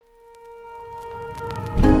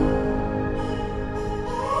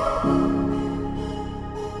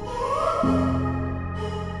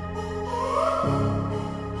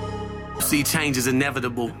believe change is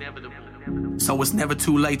inevitable. So it's never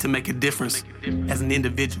too late to make a difference as an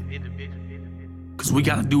individual. Because we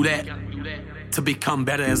got to do that to become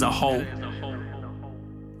better as a whole.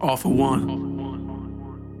 All for one,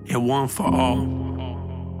 and one for all.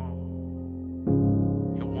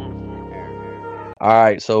 All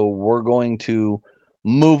right, so we're going to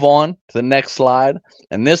move on to the next slide.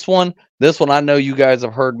 And this one I know you guys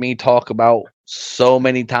have heard me talk about so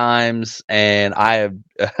many times, and I have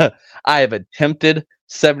I have attempted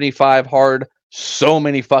 75 hard so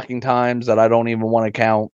many fucking times that I don't even want to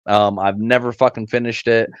count. I've never fucking finished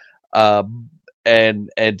it. And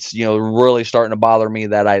it's, you know, really starting to bother me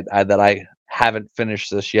that I haven't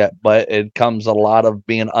finished this yet, but it comes a lot of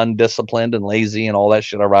being undisciplined and lazy and all that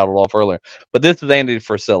shit I rattled off earlier. But this is Andy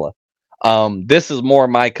Frisella. This is more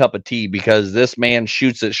my cup of tea because this man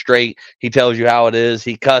shoots it straight. He tells you how it is.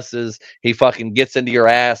 He cusses. He fucking gets into your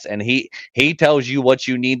ass, and he tells you what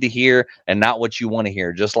you need to hear and not what you want to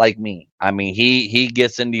hear. Just like me. I mean, he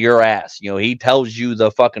gets into your ass. You know, he tells you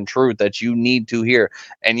the fucking truth that you need to hear.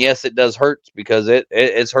 And yes, it does hurt because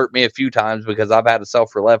it's hurt me a few times because I've had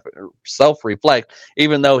to self-reflect,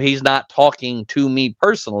 even though he's not talking to me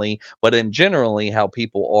personally, but in generally how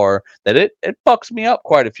people are, that it fucks me up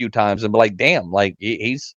quite a few times. And be like, damn, like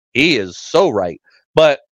he is so right.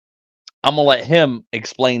 But I'm gonna let him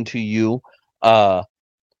explain to you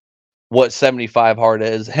what 75 hard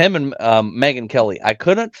is. Him and Megyn Kelly. I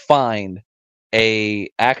couldn't find an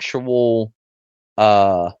actual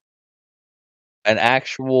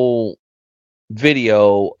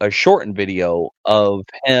video, a shortened video of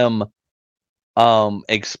him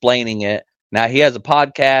explaining it. Now, he has a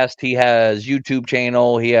podcast, he has YouTube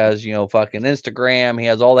channel, he has, you know, fucking Instagram, he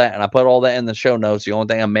has all that, and I put all that in the show notes. The only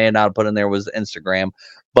thing I may not have put in there was Instagram,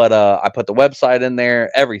 but I put the website in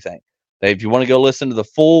there, everything. If you want to go listen to the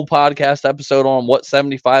full podcast episode on what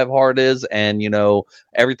 75 hard is and, you know,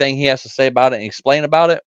 everything he has to say about it and explain about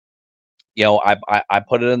it, you know, I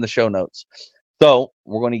put it in the show notes. So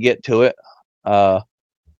we're going to get to it. I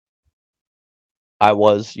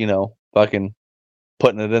was, you know, fucking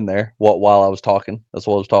putting it in there while I was talking. That's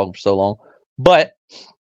why I was talking for so long. But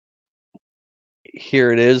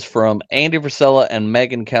here it is from Andy Frisella and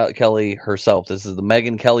Megyn Kelly herself. This is the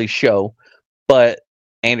Megyn Kelly show, but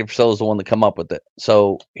Andy Frisella is the one to come up with it.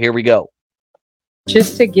 So here we go.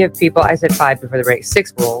 Just to give people, I said 5 before the break,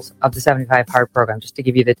 6 rules of the 75 hard program, just to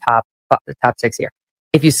give you the top 6 here.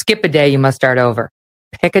 If you skip a day, you must start over.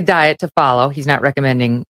 Pick a diet to follow. He's not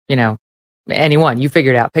recommending, you know, anyone. You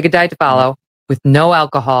figure it out. Pick a diet to follow with no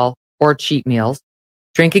alcohol or cheat meals.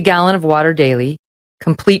 Drink a gallon of water daily.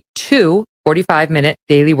 Complete 2 45-minute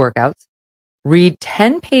daily workouts. Read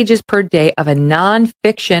 10 pages per day of a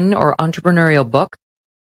nonfiction or entrepreneurial book.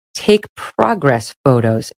 Take progress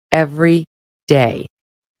photos every day.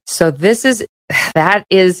 So that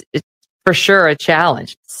is for sure a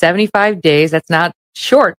challenge. 75 days. That's not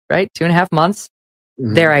short, right? 2.5 months.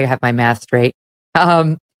 Mm-hmm. There I have my math straight.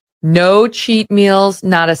 No cheat meals,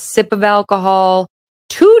 not a sip of alcohol,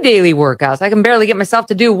 2 daily workouts. I can barely get myself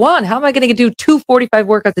to do 1. How am I going to do 2 45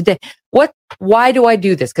 workouts a day? Why do I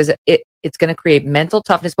do this? Because it's going to create mental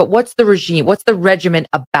toughness. But what's the regime? What's the regimen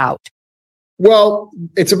about? Well,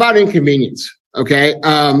 it's about inconvenience. Okay.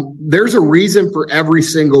 There's a reason for every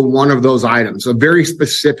single one of those items, a very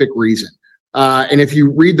specific reason. And if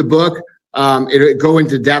you read the book, it'll go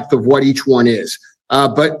into depth of what each one is.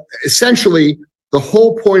 But essentially, the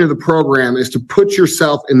whole point of the program is to put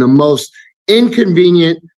yourself in the most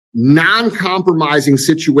inconvenient, non-compromising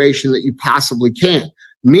situation that you possibly can.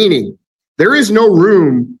 Meaning, there is no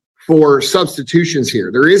room for substitutions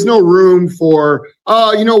here. There is no room for,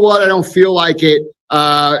 oh, you know what? I don't feel like it.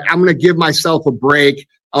 I'm going to give myself a break,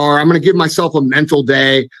 or I'm going to give myself a mental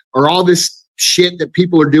day, or all this shit that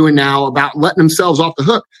people are doing now about letting themselves off the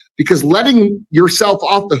hook. Because letting yourself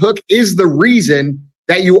off the hook is the reason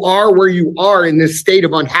that you are where you are in this state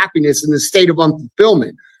of unhappiness, in this state of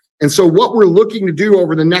unfulfillment. And so what we're looking to do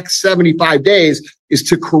over the next 75 days is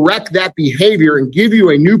to correct that behavior and give you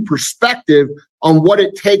a new perspective on what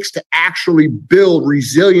it takes to actually build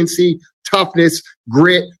resiliency, toughness,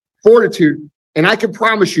 grit, fortitude. And I can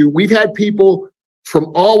promise you, we've had people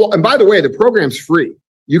from all, and by the way, the program's free.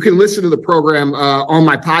 You can listen to the program on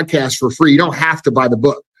my podcast for free. You don't have to buy the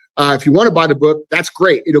book. If you want to buy the book, that's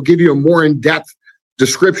great. It'll give you a more in-depth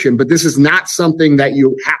description, but this is not something that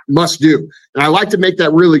you must do. And I like to make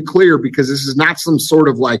that really clear because this is not some sort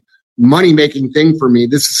of like money-making thing for me.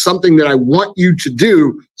 This is something that I want you to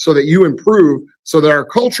do so that you improve, so that our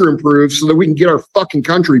culture improves, so that we can get our fucking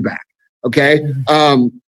country back. Okay.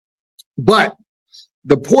 But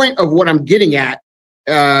the point of what I'm getting at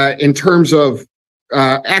in terms of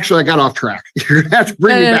Actually, I got off track. You're gonna have to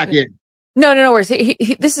bring me back in. No worries.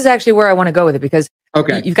 This is actually where I want to go with it, because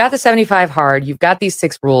you've got the 75 hard, you've got these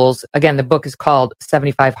 6 rules. Again, the book is called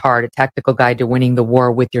 75 Hard, A Tactical Guide to Winning the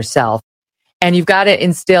War with Yourself. And you've got to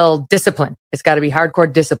instill discipline. It's got to be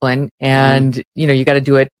hardcore discipline, and you got to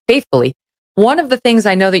do it faithfully. One of the things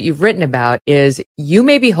I know that you've written about is you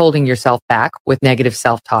may be holding yourself back with negative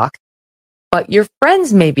self-talk, but your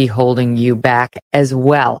friends may be holding you back as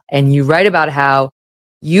well. And you write about how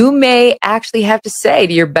you may actually have to say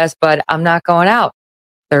to your best bud, I'm not going out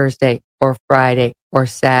Thursday or Friday or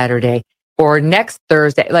Saturday or next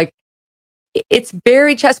Thursday. Like, it's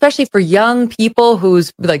very, especially for young people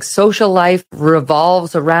whose like social life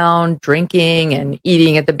revolves around drinking and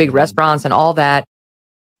eating at the big restaurants and all that.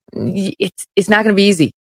 It's not going to be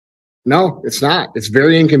easy. No, it's not. It's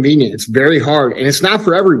very inconvenient. It's very hard, and it's not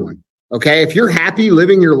for everyone. Okay. If you're happy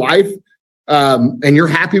living your life, and you're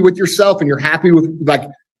happy with yourself and you're happy with, like,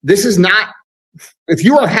 this is not, if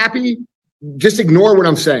you are happy, just ignore what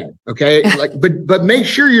I'm saying. Okay. Like, but make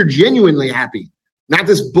sure you're genuinely happy, not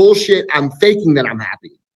this bullshit. I'm faking that I'm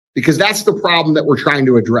happy, because that's the problem that we're trying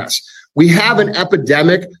to address. We have an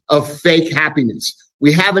epidemic of fake happiness.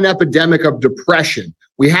 We have an epidemic of depression.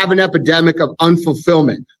 We have an epidemic of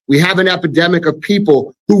unfulfillment. We have an epidemic of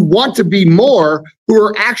people who want to be more, who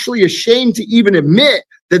are actually ashamed to even admit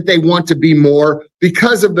that they want to be more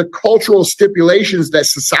because of the cultural stipulations that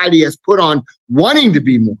society has put on wanting to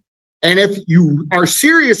be more. And if you are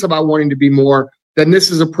serious about wanting to be more, then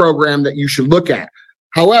this is a program that you should look at.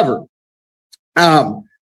 However,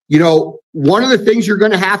 one of the things you're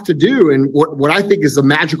going to have to do, and what I think is the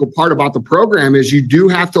magical part about the program, is you do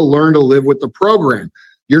have to learn to live with the program.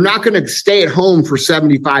 You're not going to stay at home for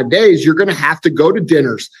 75 days. You're going to have to go to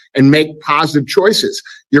dinners and make positive choices.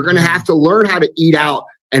 You're going to have to learn how to eat out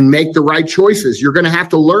and make the right choices. You're going to have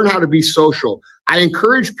to learn how to be social. I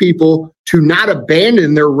encourage people to not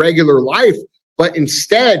abandon their regular life, but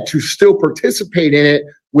instead to still participate in it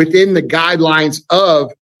within the guidelines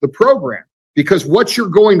of the program. Because what you're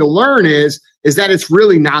going to learn is that it's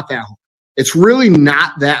really not that hard. It's really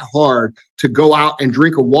not that hard to go out and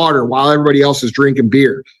drink a water while everybody else is drinking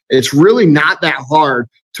beer. It's really not that hard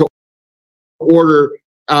to order,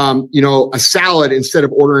 a salad instead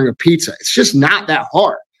of ordering a pizza. It's just not that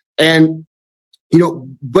hard. And,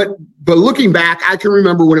 but looking back, I can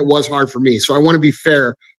remember when it was hard for me. So I want to be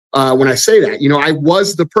fair when I say that. I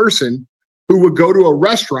was the person who would go to a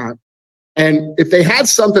restaurant, and if they had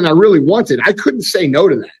something I really wanted, I couldn't say no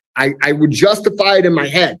to that. I would justify it in my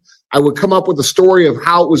head. I would come up with a story of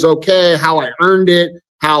how it was okay, how I earned it,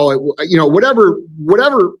 how it, whatever.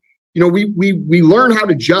 We learn how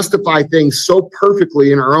to justify things so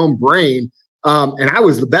perfectly in our own brain, and I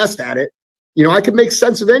was the best at it. I could make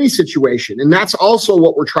sense of any situation, and that's also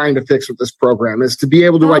what we're trying to fix with this program, is to be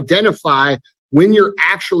able to identify when you're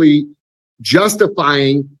actually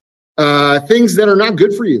justifying things that are not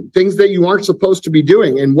good for you, things that you aren't supposed to be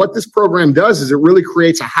doing. And what this program does is it really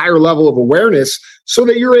creates a higher level of awareness so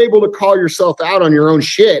that you're able to call yourself out on your own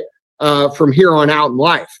shit from here on out in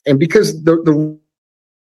life. And because the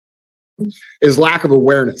is lack of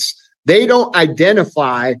awareness, they don't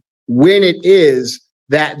identify when it is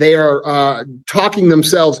that they are talking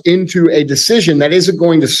themselves into a decision that isn't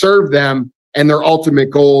going to serve them and their ultimate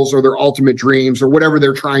goals or their ultimate dreams or whatever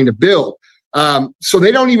they're trying to build. So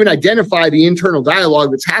they don't even identify the internal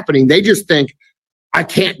dialogue that's happening. They just think, I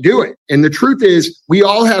can't do it. And the truth is, we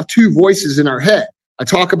all have 2 voices in our head. I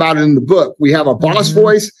talk about it in the book. We have a boss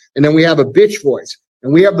voice, and then we have a bitch voice.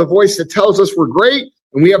 And we have the voice that tells us we're great,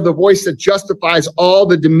 and we have the voice that justifies all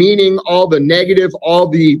the demeaning, all the negative, all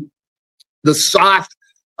the soft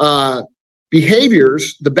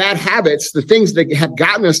behaviors, the bad habits, the things that have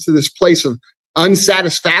gotten us to this place of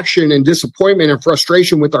unsatisfaction and disappointment and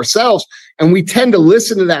frustration with ourselves. And we tend to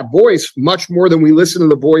listen to that voice much more than we listen to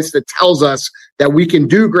the voice that tells us that we can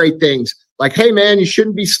do great things. Like, hey man, you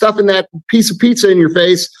shouldn't be stuffing that piece of pizza in your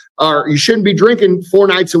face, or you shouldn't be drinking 4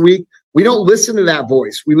 nights a week. We don't listen to that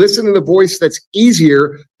voice. We listen to the voice that's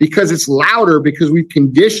easier because it's louder, because we've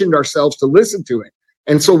conditioned ourselves to listen to it.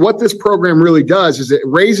 And so what this program really does is it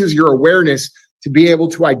raises your awareness to be able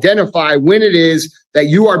to identify when it is that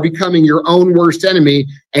you are becoming your own worst enemy,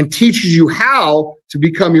 and teaches you how to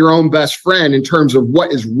become your own best friend in terms of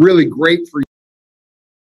what is really great for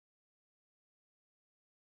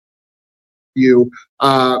you,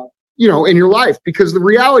 in your life. Because the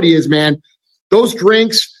reality is, man, those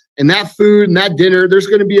drinks and that food and that dinner, there's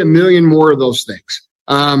going to be a million more of those things.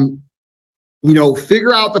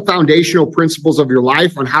 Figure out the foundational principles of your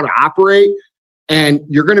life on how to operate, and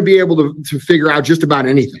you're going to be able to figure out just about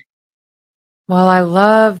anything. Well, I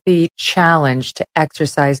love the challenge to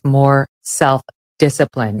exercise more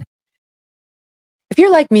self-discipline. If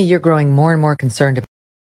you're like me, you're growing more and more concerned about.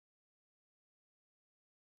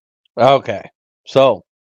 Okay. So,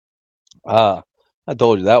 I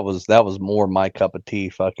told you that was more my cup of tea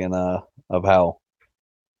fucking of how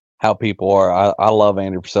people are. I love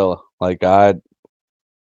Andy Frisella. Like I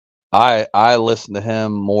listen to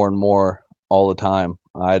him more and more all the time.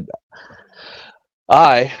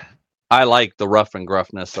 I like the rough and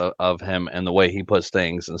gruffness of him and the way he puts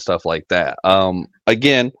things and stuff like that.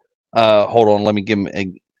 Again, hold on, let me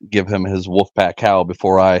give him his Wolfpack howl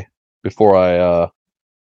before I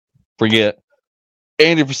forget.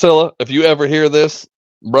 Andy Frisella, if you ever hear this,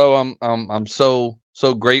 bro, I'm so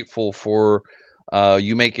grateful for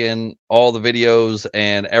you making all the videos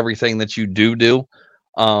and everything that you do.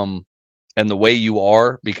 And the way you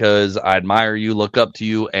are, because I admire you, look up to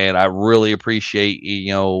you, and I really appreciate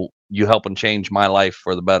you helping change my life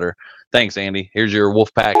for the better. Thanks, Andy. Here's your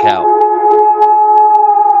Wolfpack howl.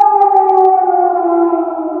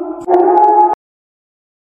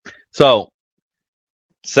 So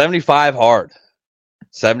 75 hard.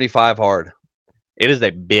 75 hard. It is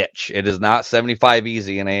a bitch. It is not 75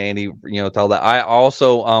 easy. And Andy, tell that. I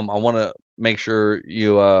also I want to make sure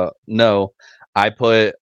you know I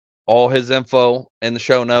put all his info in the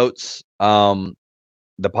show notes.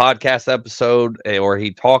 The podcast episode where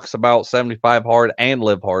he talks about 75 hard and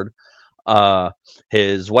live hard.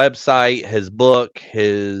 His website, his book,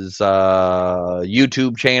 his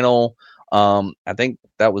YouTube channel. I think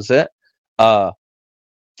that was it.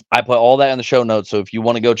 I put all that in the show notes. So if you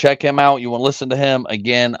want to go check him out, you want to listen to him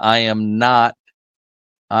again, I am not,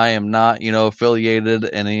 affiliated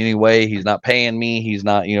in any way. He's not paying me. He's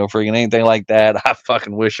not, freaking anything like that. I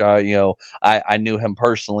fucking wish I knew him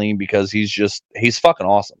personally, because he's fucking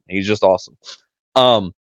awesome. He's just awesome.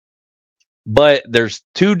 But there's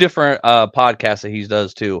two different podcasts that he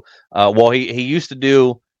does too. He used to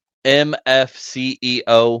do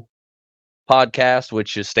MFCEO podcast,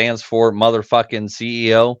 which stands for motherfucking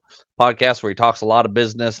CEO podcast, where he talks a lot of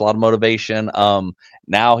business, a lot of motivation.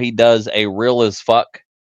 Now he does a real as fuck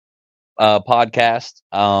podcast.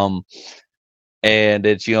 And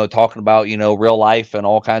it's, talking about, real life and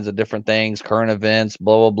all kinds of different things, current events,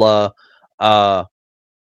 blah, blah, blah.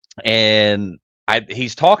 And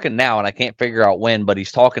he's talking now, and I can't figure out when, but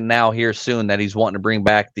he's talking now here soon that he's wanting to bring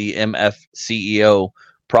back the MFCEO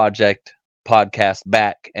project podcast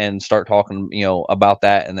back and start talking, about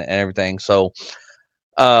that and everything. So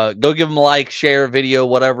go give him a like, share a video,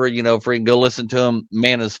 whatever, freaking go listen to him.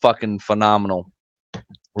 Man is fucking phenomenal.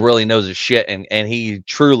 Really knows his shit, and he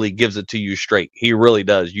truly gives it to you straight. He really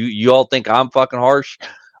does. You all think I'm fucking harsh?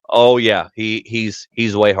 Oh yeah, he's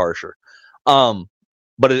way harsher.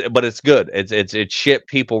 But it's good. It's shit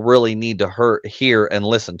people really need to hear and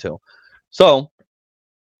listen to. So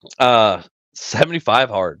 75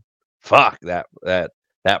 hard. Fuck that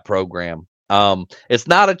program. It's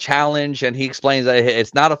not a challenge, and he explains that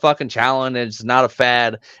it's not a fucking challenge. It's not a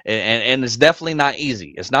fad, and it's definitely not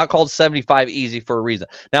easy. It's not called 75 easy for a reason.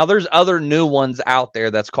 Now there's other new ones out there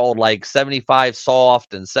that's called like 75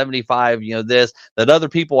 soft and 75, this that other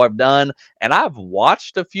people have done, and I've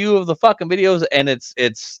watched a few of the fucking videos, and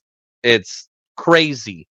it's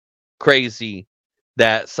crazy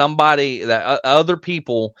that other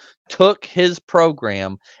people took his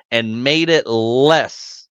program and made it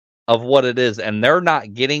less of what it is, and they're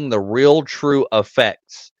not getting the real true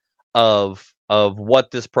effects of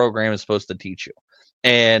what this program is supposed to teach you.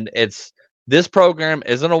 And this program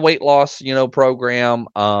isn't a weight loss program.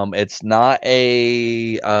 It's not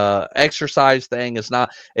a exercise thing.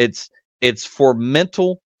 It's for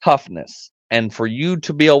mental toughness, and for you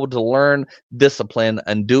to be able to learn discipline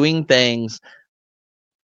and doing things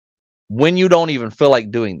when you don't even feel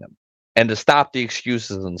like doing them, and to stop the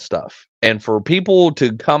excuses and stuff. And for people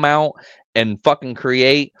to come out and fucking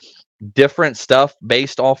create different stuff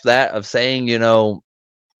based off that, of saying, I'm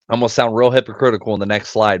gonna sound real hypocritical in the next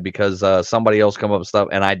slide, because somebody else come up with stuff,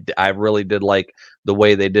 and I really did like the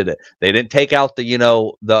way they did it. They didn't take out the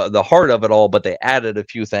the heart of it all, but they added a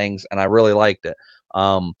few things, and I really liked it.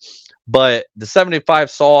 But the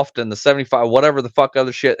 75 soft and the 75 whatever the fuck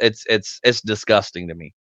other shit, it's disgusting to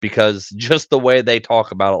me, because just the way they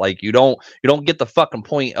talk about it, like you don't get the fucking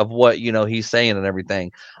point of what he's saying and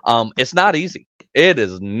everything. It's not easy. It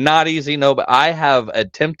is not easy. No, but I have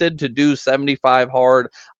attempted to do 75 hard.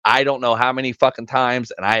 I don't know how many fucking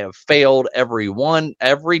times, and I have failed every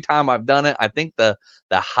time I've done it. I think the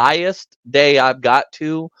highest day I've got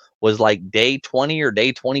to was like day 20 or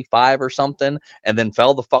day 25 or something, and then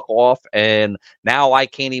fell the fuck off. And now I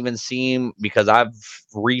can't even seem, because I've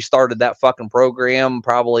restarted that fucking program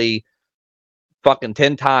probably fucking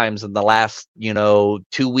 10 times in the last,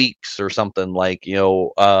 2 weeks or something. Like,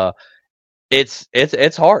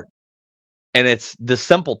 it's hard. And it's the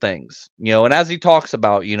simple things, and as he talks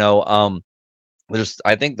about,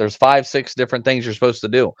 I think there's 5-6 different things you're supposed to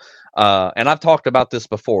do. And I've talked about this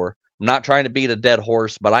before. I'm not trying to beat a dead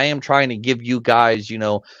horse, but I am trying to give you guys,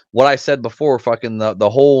 what I said before, fucking the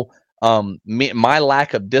whole, my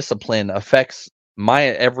lack of discipline affects my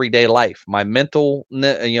everyday life, my mental,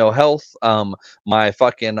 health, my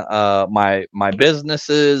fucking, my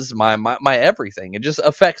businesses, my everything. It just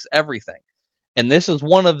affects everything. And this is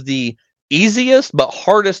one of the easiest but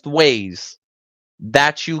hardest ways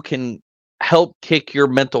that you can help kick your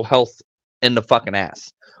mental health in the fucking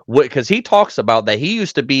ass. Because he talks about that he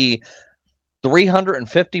used to be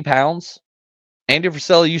 350 pounds. Andy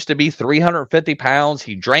Frisella used to be 350 pounds.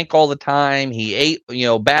 He drank all the time. He ate,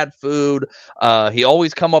 bad food. He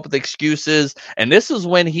always come up with excuses. And this is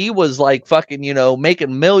when he was like fucking,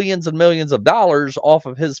 making millions and millions of dollars off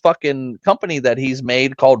of his fucking company that he's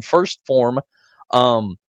made called First Form.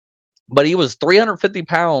 But he was 350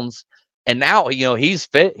 pounds. And now, he's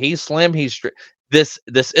fit, he's slim, this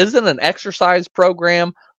isn't an exercise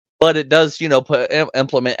program, but it does,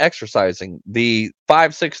 implement exercising. The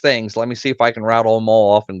 5-6 things, let me see if I can rattle them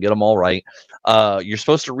all off and get them all right. You're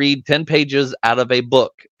supposed to read 10 pages out of a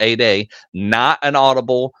book a day, not an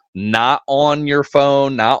Audible, not on your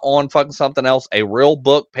phone, not on fucking something else, a real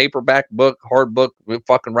book, paperback book, hard book,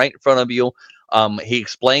 fucking right in front of you. He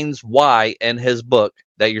explains why in his book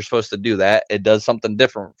that you're supposed to do that. It does something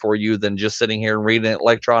different for you than just sitting here and reading it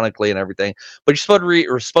electronically and everything. But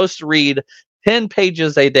you're supposed to read 10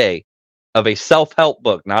 pages a day of a self-help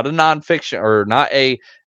book, not a nonfiction, or not a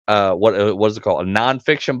what is it called? A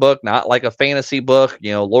nonfiction book, not like a fantasy book,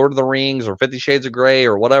 Lord of the Rings or 50 Shades of Grey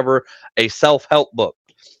or whatever. A self-help book,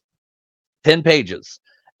 10 pages,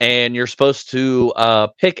 and you're supposed to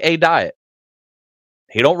pick a diet.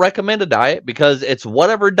 He don't recommend a diet because it's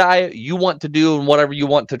whatever diet you want to do and whatever you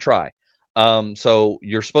want to try. So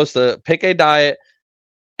you're supposed to pick a diet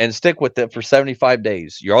and stick with it for 75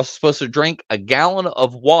 days. You're also supposed to drink a gallon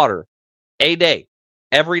of water a day,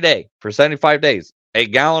 every day for 75 days. A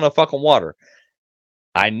gallon of fucking water.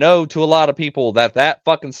 I know to a lot of people that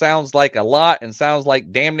fucking sounds like a lot and sounds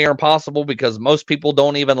like damn near impossible because most people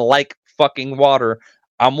don't even like fucking water.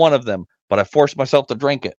 I'm one of them, but I forced myself to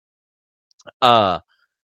drink it.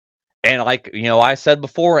 And like, I said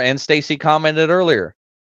before, and Stacy commented earlier,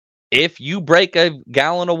 if you break a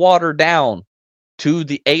gallon of water down to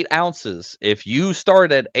the 8 ounces, if you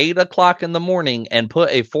start at 8 o'clock in the morning and put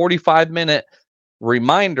a 45-minute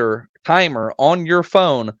reminder timer on your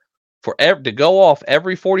phone to go off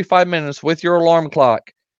every 45 minutes with your alarm clock,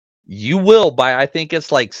 you will, by I think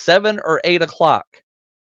it's like 7 or 8 o'clock,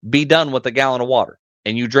 be done with a gallon of water.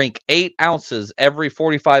 And you drink 8 ounces every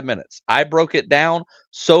 45 minutes. I broke it down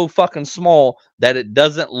so fucking small that it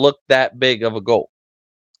doesn't look that big of a goal.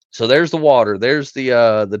 So there's the water. There's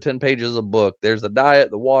the 10 pages of book. There's the diet,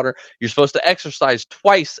 the water. You're supposed to exercise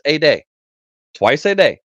twice a day. Twice a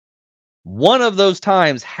day. One of those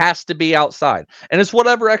times has to be outside. And it's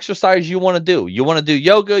whatever exercise you want to do. You want to do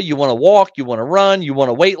yoga, you want to walk, you want to run, you want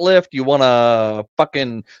to weight lift, you want to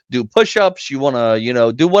fucking do push-ups, you want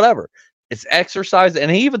to, do whatever. It's exercise. And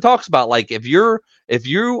he even talks about like if you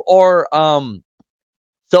are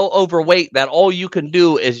so overweight that all you can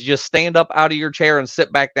do is just stand up out of your chair and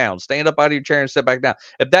sit back down. Stand up out of your chair and sit back down.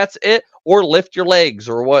 If that's it, or lift your legs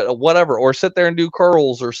or whatever, or sit there and do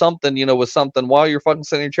curls or something, with something while you're fucking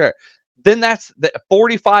sitting in your chair. Then that's the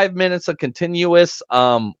 45 minutes of continuous,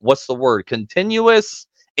 continuous,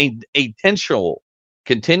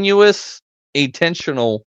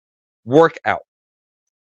 intentional workout.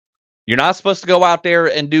 You're not supposed to go out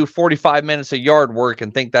there and do 45 minutes of yard work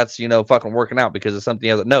and think that's, fucking working out because it's something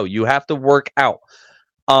else. No, you have to work out.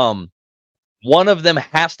 One of them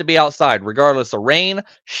has to be outside, regardless of rain,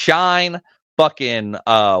 shine, fucking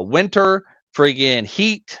winter, friggin'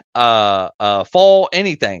 heat, fall,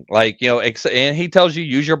 anything. Like, and he tells you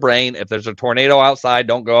use your brain. If there's a tornado outside,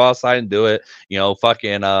 don't go outside and do it.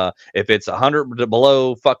 Fucking if it's 100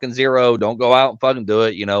 below fucking zero, don't go out and fucking do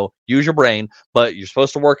it. Use your brain. But you're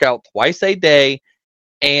supposed to work out twice a day,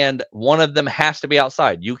 and one of them has to be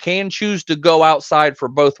outside. You can choose to go outside for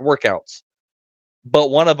both workouts,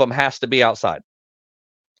 but one of them has to be outside.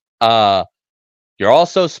 You're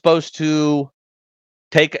also supposed to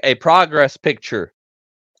take a progress picture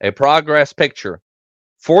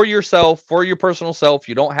for yourself, for your personal self.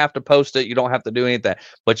 You don't have to post it. You don't have to do anything.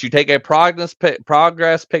 But you take a progress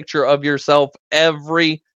picture of yourself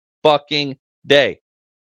every fucking day.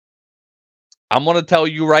 I'm going to tell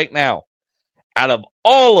you right now, out of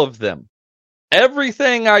all of them,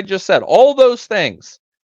 everything I just said, all those things,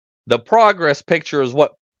 the progress picture is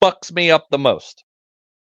what fucks me up the most.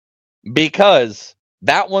 Because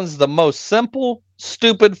that one's the most simple,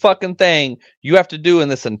 stupid fucking thing you have to do in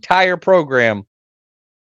this entire program,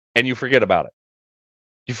 and you forget about it.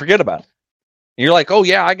 You forget about it. And you're like, oh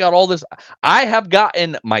yeah, I got all this. I have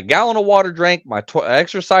gotten my gallon of water drank, my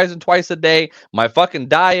exercising twice a day, my fucking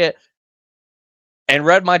diet, and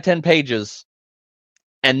read my 10 pages.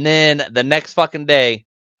 And then the next fucking day,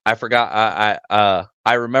 I forgot.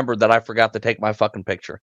 I remembered that I forgot to take my fucking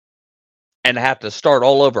picture, and have to start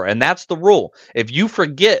all over. And that's the rule. If you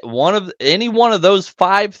forget any one of those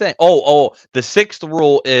 5 things, the 6th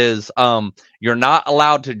rule is you're not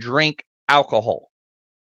allowed to drink alcohol.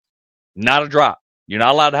 Not a drop. You're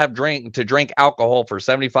not allowed to drink alcohol for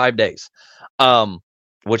 75 days.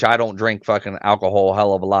 Which I don't drink fucking alcohol a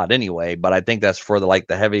hell of a lot anyway, but I think that's for the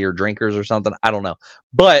heavier drinkers or something. I don't know.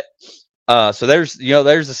 But so there's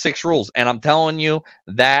the 6 rules, and I'm telling you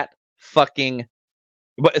that fucking.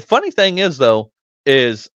 But the funny thing is though,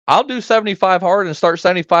 is I'll do 75 hard and start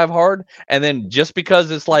 75 hard, and then just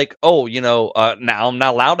because it's like, now I'm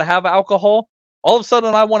not allowed to have alcohol, all of a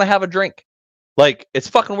sudden I want to have a drink. Like, it's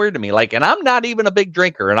fucking weird to me. Like, and I'm not even a big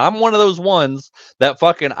drinker, and I'm one of those ones that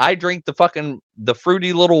I drink the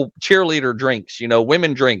fruity little cheerleader drinks,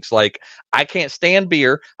 women drinks. Like, I can't stand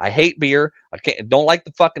beer. I hate beer. Don't like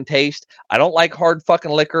the fucking taste. I don't like hard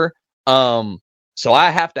fucking liquor. So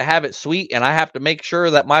I have to have it sweet, and I have to make sure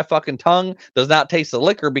that my fucking tongue does not taste the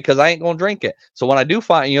liquor, because I ain't gonna drink it. So when I do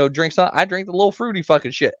find, drink something, I drink the little fruity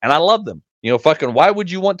fucking shit, and I love them. Fucking, why would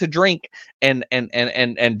you want to drink and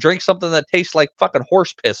drink something that tastes like fucking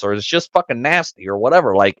horse piss, or it's just fucking nasty or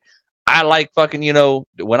whatever? Like, I like fucking,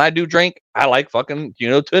 when I do drink, I like fucking,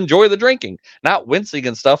 to enjoy the drinking, not wincing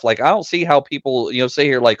and stuff. Like, I don't see how people, say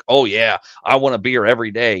here like, oh yeah, I want a beer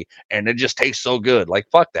every day and it just tastes so good. Like,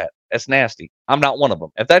 fuck that. That's nasty. I'm not one of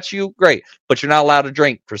them. If that's you, great. But you're not allowed to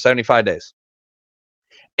drink for 75 days.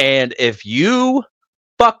 And if you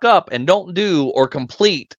fuck up and don't do or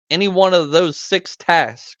complete any one of those 6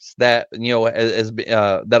 tasks that,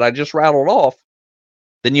 that I just rattled off,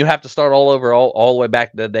 then you have to start all over, all the way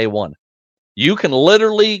back to day 1. You can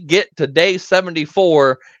literally get to day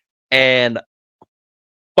 74 and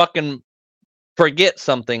fucking forget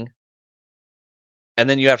something, and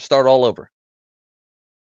then you have to start all over.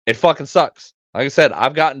 It fucking sucks. Like I said,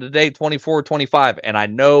 I've gotten to day 24, 25, and I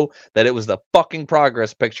know that it was the fucking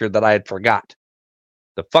progress picture that I had forgot.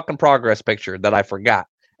 The fucking progress picture that I forgot,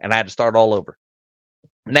 and I had to start all over.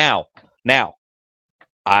 Now,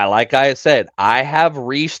 like I said, I have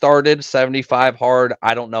restarted 75 hard.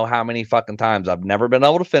 I don't know how many fucking times. I've never been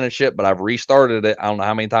able to finish it, but I've restarted it. I don't know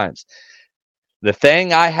how many times. The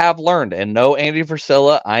thing I have learned, and no, Andy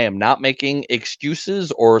Frisella, I am not making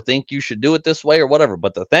excuses or think you should do it this way or whatever,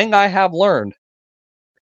 but the thing I have learned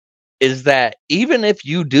is that even if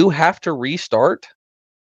you do have to restart,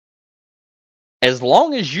 as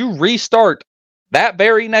long as you restart that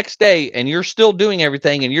very next day and you're still doing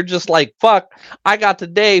everything and you're just like, fuck, I got to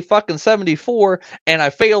day fucking 74 and I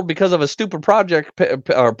failed because of a stupid project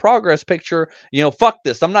or progress picture, fuck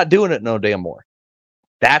this. I'm not doing it no damn more.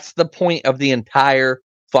 That's the point of the entire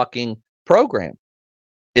fucking program,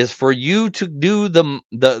 is for you to do the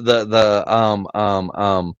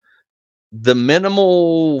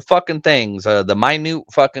minimal fucking things, the minute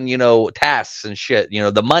fucking, tasks and shit,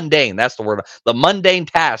 the mundane, that's the word, the mundane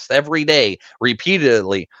tasks every day,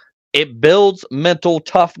 repeatedly. It builds mental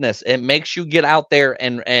toughness. It makes you get out there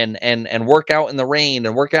and work out in the rain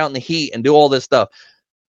and work out in the heat and do all this stuff.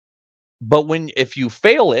 But if you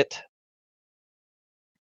fail it,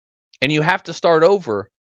 and you have to start over,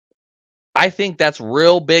 I think that's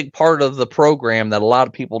real big part of the program that a lot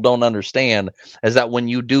of people don't understand, is that when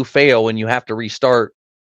you do fail and you have to restart,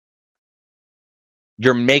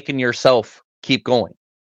 you're making yourself keep going.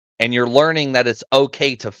 And you're learning that it's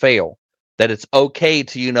okay to fail, that it's okay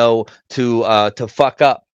to, to fuck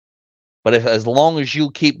up. But as long as you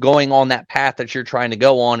keep going on that path that you're trying to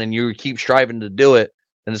go on and you keep striving to do it,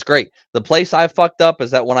 then it's great. The place I fucked up is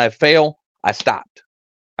that when I fail, I stopped.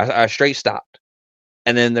 I straight stopped.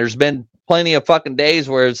 And then there's been plenty of fucking days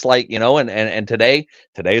where it's like, and today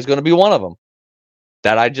is going to be one of them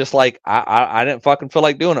that I just like, I didn't fucking feel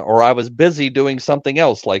like doing it, or I was busy doing something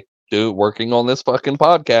else, like working on this fucking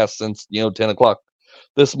podcast since, 10 o'clock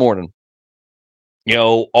this morning,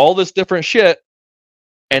 all this different shit.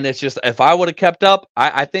 And it's just, if I would have kept up,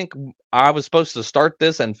 I think I was supposed to start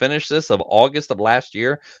this and finish this of August of last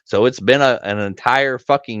year. So it's been an entire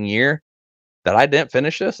fucking year that I didn't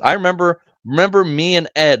finish this. I remember me and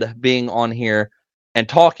Ed being on here and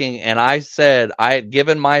talking, and I said I had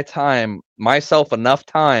given myself enough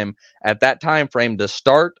time at that time frame to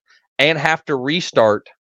start and have to restart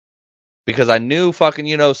because I knew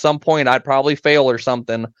fucking, some point I'd probably fail or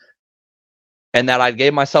something. And that I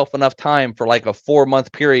gave myself enough time for like a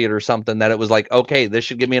 4-month period or something that it was like, okay, this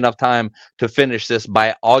should give me enough time to finish this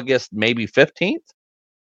by August, maybe 15th.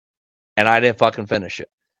 And I didn't fucking finish it.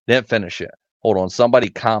 Hold on. Somebody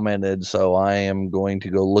commented. So I am going to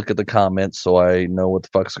go look at the comments so I know what the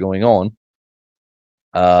fuck's going on.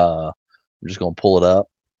 I'm just going to pull it up.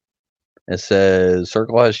 It says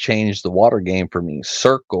Circle has changed the water game for me.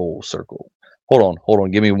 Circle. Hold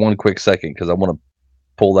on. Give me one quick second because I want to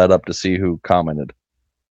pull that up to see who commented.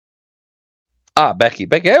 Becky.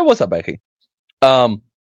 Hey, what's up, Becky? Yeah.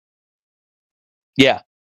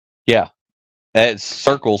 It's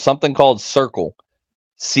Circle. Something called Circle.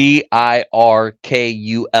 CIRKUL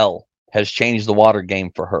has changed the water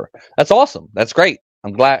game for her. That's awesome. That's great.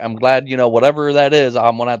 I'm glad, whatever that is,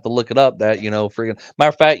 I'm going to have to look it up. That, freaking matter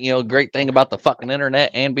of fact, great thing about the fucking internet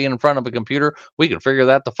and being in front of a computer, we can figure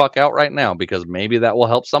that the fuck out right now because maybe that will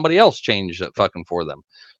help somebody else change it fucking for them.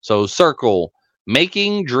 So Circle, makes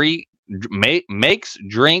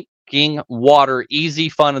drinking water easy,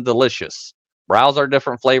 fun, and delicious. Browse our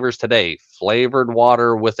different flavors today. Flavored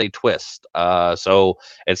water with a twist. So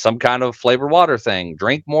it's some kind of flavored water thing.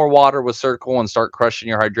 Drink more water with Circle and start crushing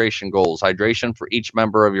your hydration goals. Hydration for each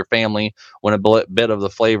member of your family when a bit of the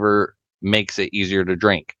flavor makes it easier to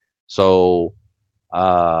drink. So,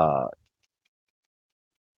 okay.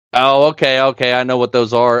 I know what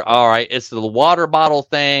those are. All right. It's the water bottle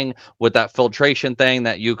thing with that filtration thing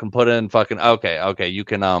that you can put in fucking, okay. You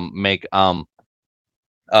can, make,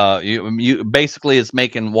 you basically it's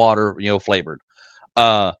making water, flavored.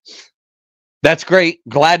 That's great.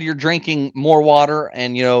 Glad you're drinking more water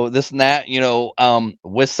and, this and that,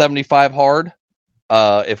 with 75 hard.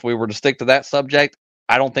 If we were to stick to that subject,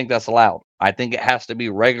 I don't think that's allowed. I think it has to be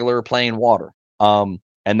regular plain water. And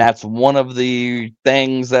that's one of the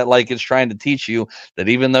things that like it's trying to teach you that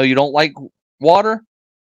even though you don't like water,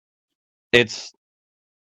 it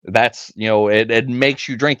makes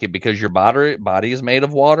you drink it because your body is made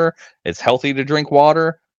of water. It's healthy to drink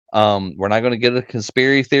water. We're not going to get a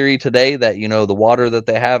conspiracy theory today that, the water that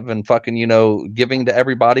they have and fucking, giving to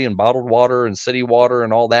everybody and bottled water and city water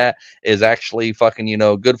and all that is actually fucking,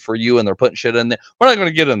 good for you. And they're putting shit in there. We're not going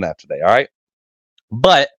to get in that today. All right.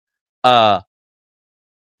 But,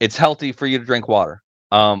 it's healthy for you to drink water.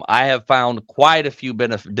 I have found quite a few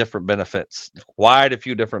different benefits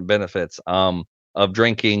of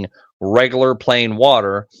drinking regular plain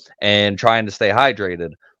water and trying to stay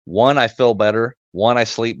hydrated. One, I feel better. One, I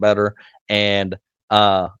sleep better. And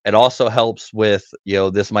it also helps with,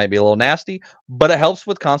 this might be a little nasty, but it helps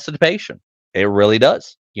with constipation. It really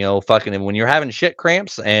does. Fucking when you're having shit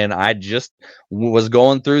cramps, and I just was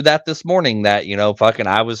going through that this morning that, fucking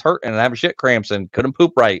I was hurting and having shit cramps and couldn't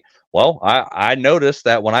poop right. Well, I noticed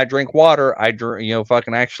that when I drink water, I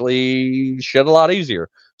fucking actually shit a lot easier.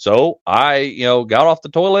 So I, got off the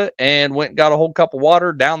toilet and went and got a whole cup of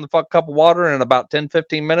water, down the fuck cup of water, and in about 10,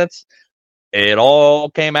 15 minutes, it all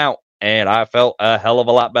came out. And I felt a hell of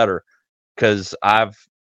a lot better because I've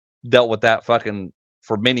dealt with that fucking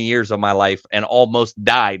for many years of my life and almost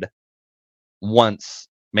died once,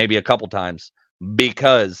 maybe a couple times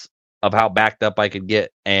because of how backed up I could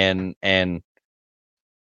get. And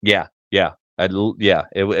yeah, it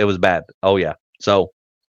was bad. Oh yeah. So,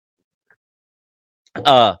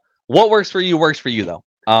 what works for you though.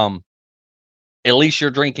 At least you're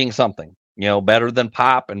drinking something, better than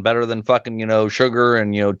pop and better than fucking, sugar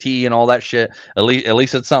and, tea and all that shit. At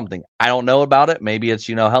least it's something. I don't know about it. Maybe it's,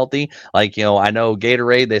 healthy. Like, I know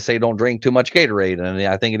Gatorade, they say don't drink too much Gatorade. And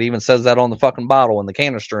I think it even says that on the fucking bottle and the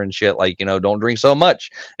canister and shit. Like, don't drink so much.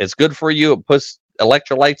 It's good for you. It puts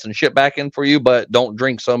electrolytes and shit back in for you, but don't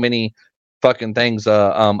drink so many fucking things,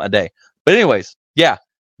 a day. But anyways, yeah,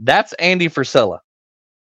 that's Andy Frisella.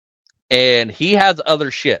 And he has other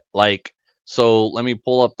shit like, so let me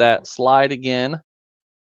pull up that slide again.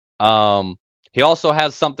 He also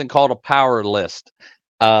has something called a power list.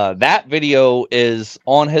 That video is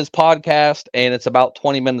on his podcast and it's about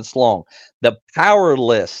 20 minutes long. The power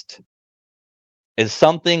list is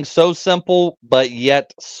something so simple, but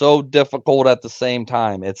yet so difficult at the same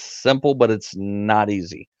time. It's simple, but it's not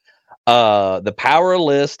easy. The power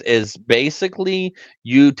list is basically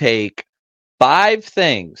you take 5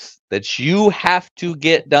 things that you have to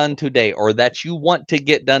get done today, or that you want to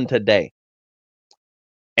get done today.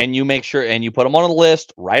 And you make sure, and you put them on a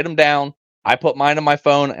list, write them down. I put mine on my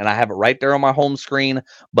phone and I have it right there on my home screen.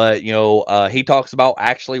 But, he talks about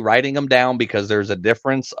actually writing them down, because there's a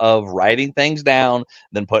difference of writing things down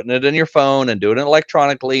than putting it in your phone and doing it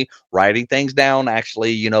electronically. Writing things down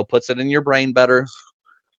actually, puts it in your brain better.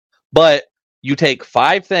 But you take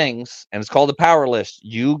 5 things, and it's called the power list.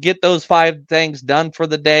 You get those 5 things done for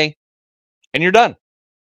the day, and you're done.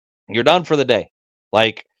 You're done for the day.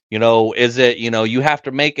 Like, is it, you have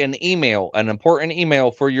to make an important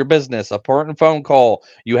email for your business, important phone call.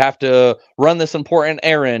 You have to run this important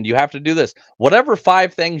errand. You have to do this. Whatever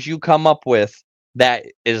 5 things you come up with that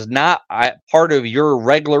is not part of your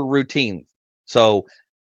regular routine. So,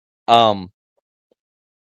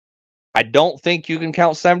 I don't think you can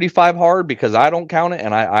count 75 hard, because I don't count it.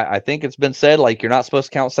 And I think it's been said, like, you're not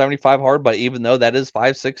supposed to count 75 hard, but even though that is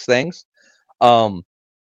 5-6 things, and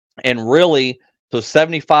really, so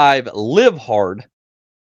 75 live hard.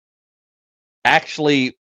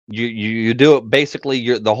 Actually, you do it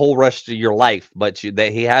basically the whole rest of your life, but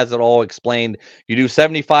he has it all explained. You do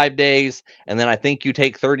 75 days, and then I think you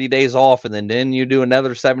take 30 days off, and then you do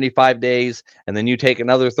another 75 days, and then you take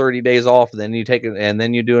another 30 days off, and then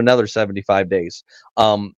you do another 75 days.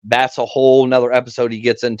 That's a whole nother episode. He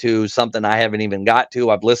gets into something I haven't even got to.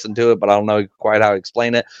 I've listened to it, but I don't know quite how to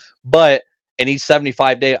explain it. But in each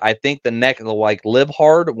 75 day, I think the live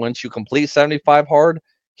hard, once you complete 75 hard,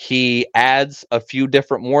 he adds a few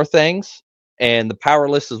different more things, and the power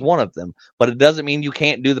list is one of them. But it doesn't mean you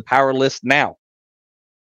can't do the power list now.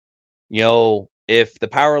 If the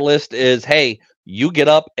power list is, hey, you get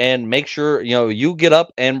up and make sure, you get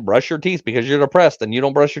up and brush your teeth because you're depressed and you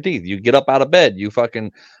don't brush your teeth. You get up out of bed, you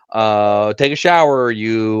fucking take a shower,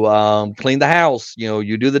 you clean the house,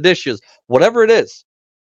 you do the dishes, whatever it is.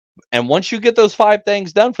 And once you get those 5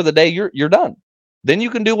 things done for the day, you're done. Then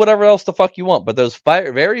you can do whatever else the fuck you want. But those 5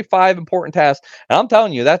 important tasks, and I'm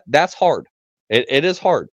telling you, that's hard. It is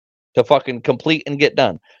hard to fucking complete and get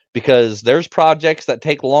done, because there's projects that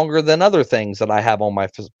take longer than other things that I have on my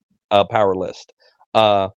power list.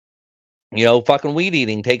 Fucking weed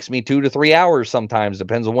eating takes me 2 to 3 hours sometimes.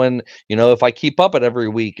 Depends on when, if I keep up it every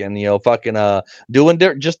week, and, doing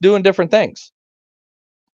different things.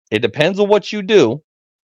 It depends on what you do.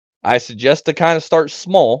 I suggest to kind of start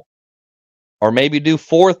small, or maybe do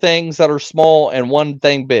 4 things that are small and 1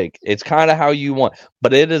 thing big. It's kind of how you want,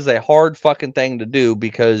 but it is a hard fucking thing to do,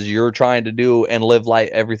 because you're trying to do and live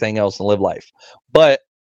everything else and live life. But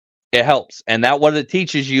it helps. And that what it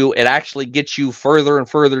teaches you, it actually gets you further and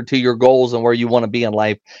further to your goals and where you want to be in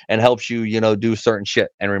life, and helps you, do certain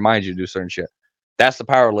shit and reminds you to do certain shit. That's the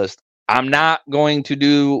power list. I'm not going to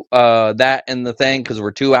do that in the thing, because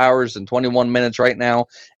we're 2 hours and 21 minutes right now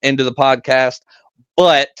into the podcast.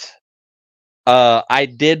 But I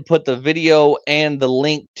did put the video and the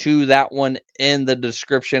link to that one in the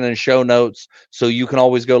description and show notes, so you can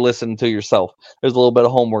always go listen to yourself. There's a little bit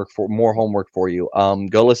of more homework for you.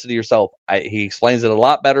 Go listen to yourself. He explains it a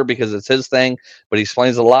lot better, because it's his thing, but he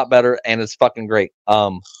explains it a lot better, and it's fucking great.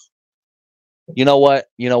 You know what?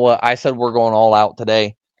 I said we're going all out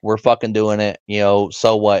today. We're fucking doing it.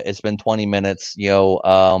 So what? It's been 20 minutes. You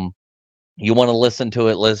want to listen to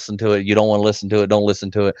it, listen to it. You don't want to listen to it, don't listen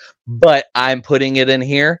to it. But I'm putting it in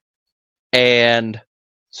here, and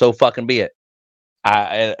so fucking be it.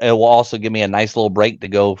 It will also give me a nice little break to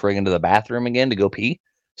go friggin' to the bathroom again, to go pee.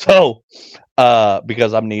 So,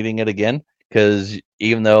 because I'm needing it again. Because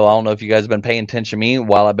even though I don't know if you guys have been paying attention to me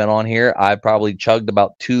while I've been on here, I probably chugged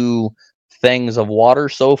about 2 things of water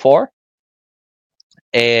so far.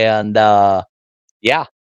 And yeah,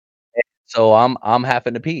 so I'm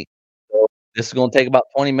having to pee. So this is going to take about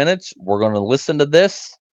 20 minutes. We're going to listen to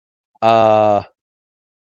this,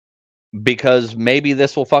 because maybe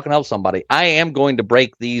this will fucking help somebody. I am going to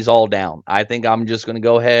break these all down. I think I'm just going to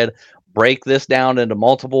go ahead, break this down into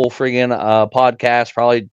multiple friggin' podcasts,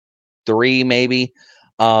 probably 3 maybe,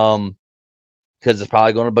 because it's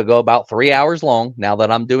probably going to go about 3 hours long now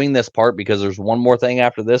that I'm doing this part, because there's one more thing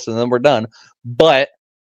after this and then we're done. But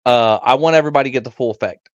I want everybody to get the full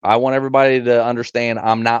effect. I want everybody to understand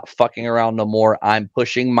I'm not fucking around no more. I'm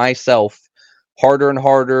pushing myself harder and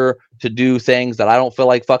harder to do things that I don't feel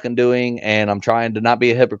like fucking doing, and I'm trying to not be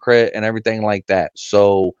a hypocrite and everything like that.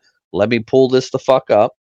 So let me pull this the fuck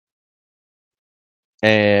up,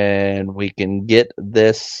 and we can get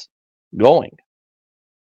this going.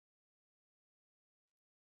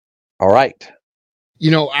 All right.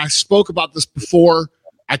 I spoke about this before.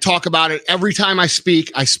 I talk about it every time I speak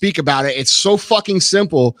about it. It's so fucking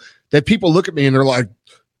simple that people look at me and they're like,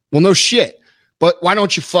 well, no shit. but why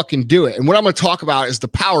don't you fucking do it? And what I'm going to talk about is the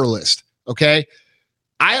power list. Okay.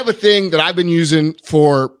 I have a thing that I've been using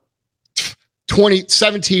for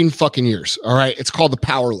 17 fucking years. All right. It's called the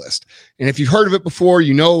power list. And if you've heard of it before,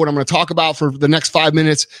 you know what I'm going to talk about for the next 5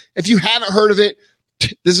 minutes. If you haven't heard of it,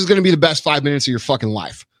 this is going to be the best 5 minutes of your fucking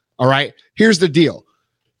life. All right. Here's the deal.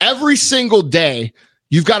 Every single day,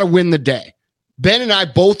 you've got to win the day. Ben and I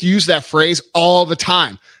both use that phrase all the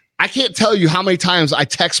time. I can't tell you how many times I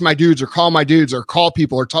text my dudes or call my dudes or call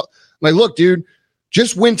people or talk. I'm like, look, dude,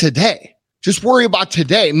 just win today. Just worry about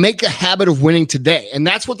today. Make a habit of winning today. And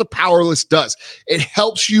that's what the power list does. It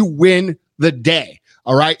helps you win the day.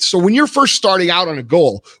 All right. So when you're first starting out on a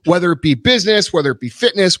goal, whether it be business, whether it be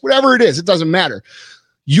fitness, whatever it is, it doesn't matter.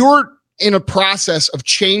 You're in a process of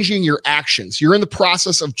changing your actions. You're in the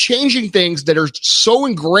process of changing things that are so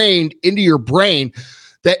ingrained into your brain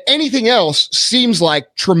that anything else seems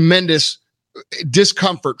like tremendous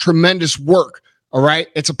discomfort, tremendous work. All right.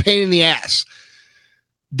 It's a pain in the ass.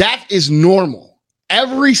 That is normal.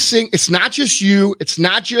 It's not just you. It's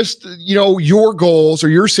not just, your goals or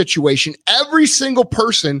your situation. Every single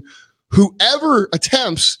person who ever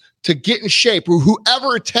attempts to get in shape or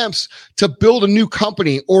whoever attempts to build a new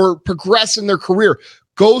company or progress in their career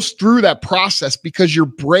goes through that process because you're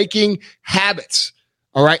breaking habits,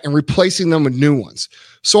 all right, and replacing them with new ones.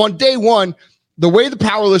 So on day one, the way the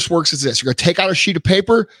power list works is this. You're going to take out a sheet of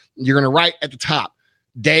paper. You're going to write at the top,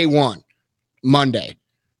 day one, Monday,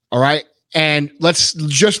 all right? And let's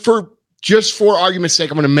just for argument's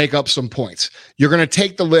sake, I'm going to make up some points. You're going to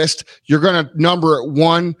take the list. You're going to number it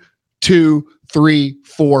 1, 2, 3,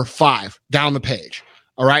 4, 5 down the page.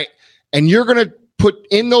 All right. And you're going to put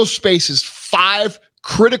in those spaces 5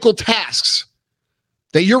 critical tasks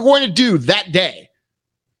that you're going to do that day.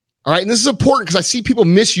 All right. And this is important because I see people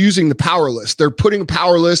misusing the power list. They're putting a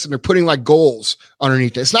power list and they're putting like goals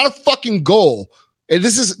underneath it. It's not a fucking goal. And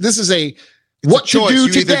this is a what to do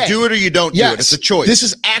today. You either do it or you don't do it. It's a choice. This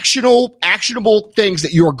is actionable things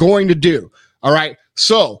that you are going to do. All right.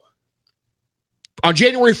 So on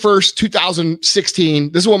January 1st,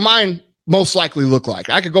 2016, this is what mine most likely look like.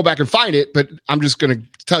 I could go back and find it, but I'm just going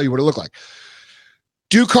to tell you what it looked like.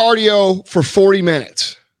 Do cardio for 40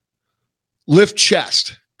 minutes. Lift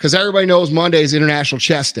chest, because everybody knows Monday is International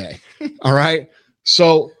Chest Day. All right.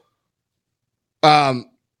 So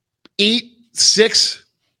eat 6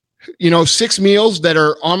 meals that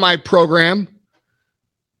are on my program.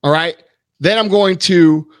 All right. Then I'm going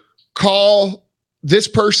to call this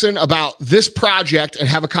person about this project and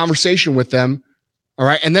have a conversation with them. All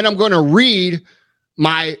right. And then I'm going to read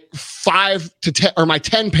my 5 to 10 or my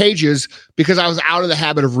 10 pages because I was out of the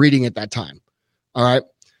habit of reading at that time. All right.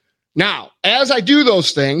 Now, as I do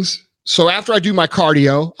those things, so after I do my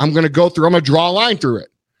cardio, I'm going to draw a line through it.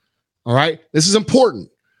 All right. This is important.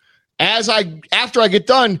 After I get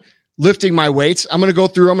done lifting my weights, I'm going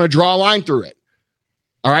to draw a line through it.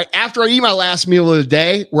 All right. After I eat my last meal of the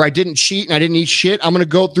day where I didn't cheat and I didn't eat shit, I'm going to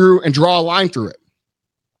go through and draw a line through it.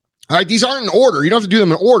 All right. These aren't in order. You don't have to do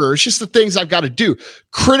them in order. It's just the things I've got to do.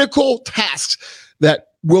 Critical tasks that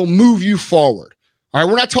will move you forward. All right.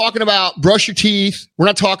 We're not talking about brush your teeth. We're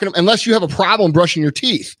not talking unless you have a problem brushing your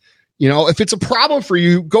teeth. If it's a problem for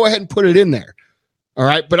you, go ahead and put it in there. All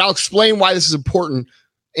right. But I'll explain why this is important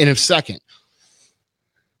in a second.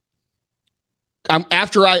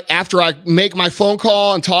 After I make my phone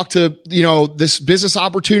call and talk to, this business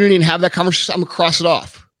opportunity and have that conversation, I'm going to cross it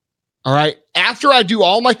off. All right. After I do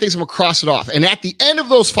all my things, I'm going to cross it off. And at the end of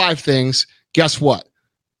those 5 things, guess what?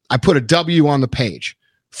 I put a W on the page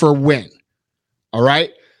for win. All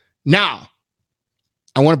right. Now,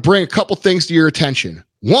 I want to bring a couple things to your attention.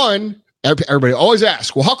 One, everybody always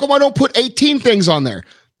asks, well, how come I don't put 18 things on there?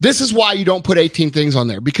 This is why you don't put 18 things on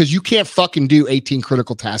there, because you can't fucking do 18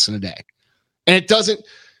 critical tasks in a day. And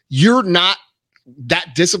you're not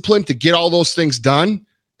that disciplined to get all those things done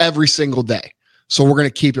every single day. So we're going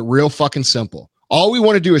to keep it real fucking simple. All we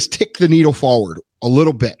want to do is tick the needle forward a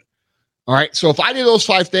little bit. All right. So if I did those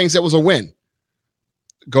 5 things, that was a win.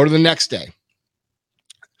 Go to the next day.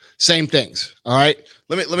 Same things. All right.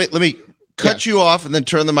 Let me cut you off and then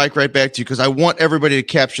turn the mic right back to you, because I want everybody to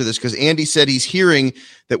capture this, because Andy said he's hearing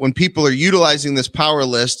that when people are utilizing this power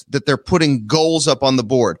list, that they're putting goals up on the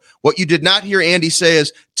board. What you did not hear Andy say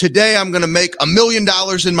is, today I'm going to make $1 million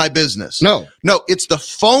in my business. No, it's the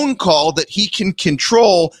phone call that he can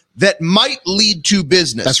control that might lead to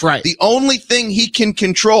business. That's right. The only thing he can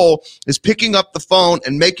control is picking up the phone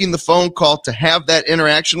and making the phone call to have that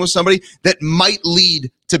interaction with somebody that might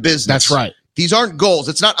lead to business. That's right. These aren't goals.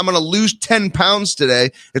 It's not, I'm going to lose 10 pounds today.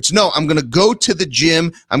 It's no, I'm going to go to the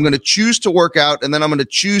gym. I'm going to choose to work out, and then I'm going to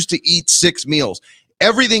choose to eat 6 meals.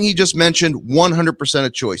 everything he just mentioned, 100% a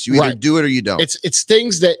choice. You either do it or you don't. It's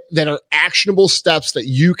things that are actionable steps that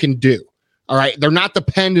you can do. All right. They're not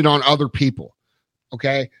dependent on other people.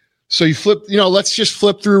 Okay. So you flip, let's just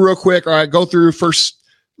flip through real quick. All right. Go through first,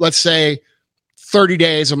 let's say 30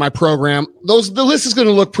 days of my program. The list is going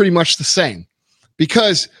to look pretty much the same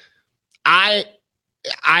because I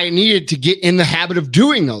needed to get in the habit of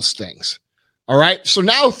doing those things. All right. So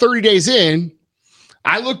now 30 days in,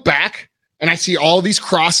 I look back and I see all these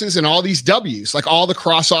crosses and all these W's, like all the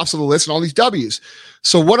cross offs of the list and all these W's.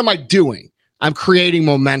 So what am I doing? I'm creating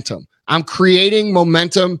momentum. I'm creating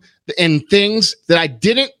momentum in things that I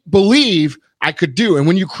didn't believe I could do. And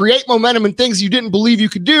when you create momentum in things you didn't believe you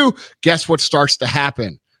could do, guess what starts to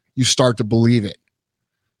happen? You start to believe it.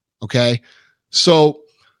 Okay. So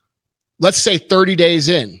let's say 30 days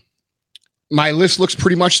in, my list looks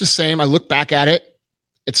pretty much the same. I look back at it.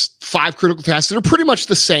 It's 5 critical tasks that are pretty much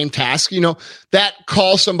the same task. That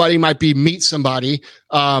call somebody might be meet somebody.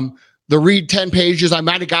 The read 10 pages, I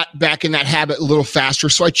might have got back in that habit a little faster.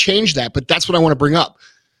 So I changed that, but that's what I want to bring up.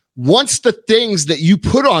 Once the things that you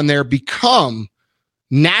put on there become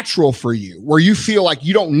natural for you, where you feel like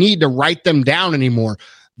you don't need to write them down anymore,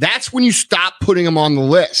 that's when you stop putting them on the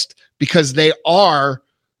list because they are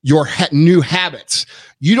your new habits.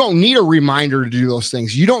 You don't need a reminder to do those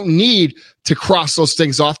things. You don't need to cross those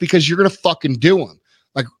things off because you're going to fucking do them.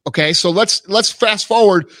 Like, okay, so let's fast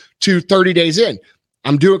forward to 30 days in.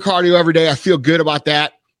 I'm doing cardio every day. I feel good about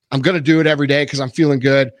that. I'm going to do it every day because I'm feeling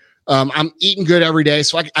good. I'm eating good every day.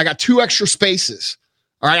 So I got 2 extra spaces.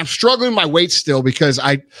 All right. I'm struggling with my weight still because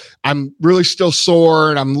I'm really still sore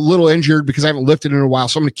and I'm a little injured because I haven't lifted in a while.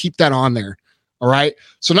 So I'm going to keep that on there. All right.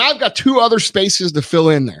 So now I've got 2 other spaces to fill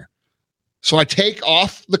in there. So I take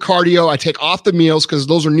off the cardio. I take off the meals because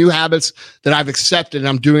those are new habits that I've accepted and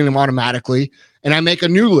I'm doing them automatically. And I make a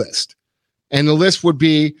new list. And the list would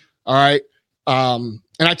be, all right.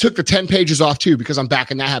 And I took the 10 pages off too, because I'm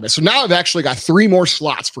back in that habit. So now I've actually got 3 more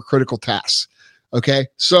slots for critical tasks. Okay.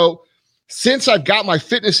 So since I've got my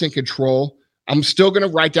fitness in control, I'm still going to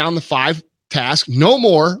write down the 5 tasks, no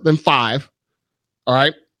more than 5. All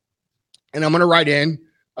right. And I'm going to write in,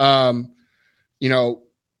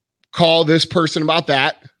 call this person about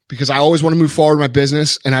that because I always want to move forward in my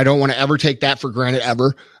business and I don't want to ever take that for granted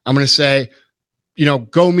ever. I'm going to say,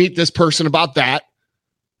 go meet this person about that.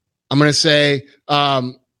 I'm going to say,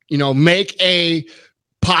 make a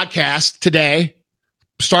podcast today,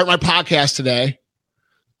 start my podcast today.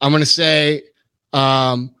 I'm going to say,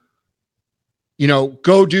 go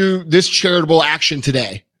do this charitable action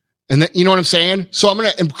today. And you know what I'm saying? So I'm going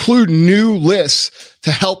to include new lists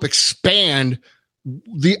to help expand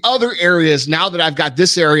the other areas now that I've got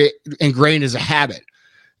this area ingrained as a habit.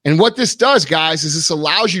 And what this does, guys, is this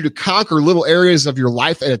allows you to conquer little areas of your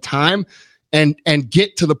life at a time and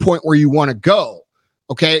get to the point where you want to go.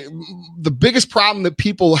 Okay. The biggest problem that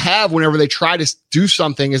people have whenever they try to do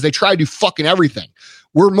something is they try to do fucking everything.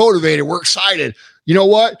 We're motivated. We're excited. You know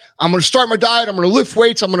what? I'm going to start my diet. I'm going to lift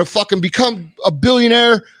weights. I'm going to fucking become a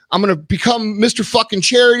billionaire. I'm going to become Mr. fucking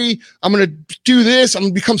Charity. I'm going to do this. I'm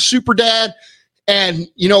going to become super dad. And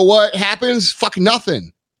you know what happens? Fucking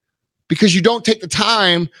nothing. Because you don't take the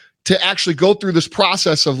time to actually go through this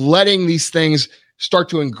process of letting these things start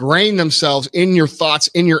to ingrain themselves in your thoughts,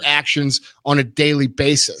 in your actions on a daily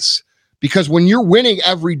basis. Because when you're winning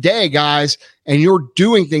every day, guys, and you're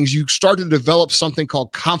doing things, you start to develop something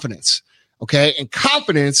called confidence. Okay. And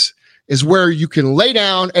confidence is where you can lay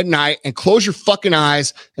down at night and close your fucking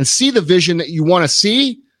eyes and see the vision that you want to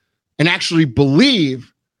see and actually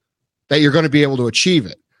believe that you're going to be able to achieve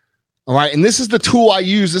it. All right. And this is the tool I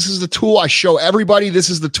use. This is the tool I show everybody. This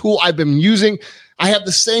is the tool I've been using. I have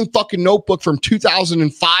the same fucking notebook from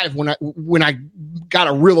 2005 when I got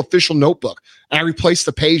a real official notebook and I replaced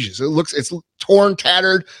the pages. It's torn,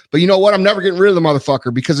 tattered, but you know what? I'm never getting rid of the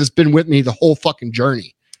motherfucker because it's been with me the whole fucking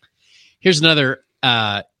journey. Here's another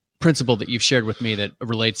principle that you've shared with me that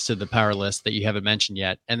relates to the power list that you haven't mentioned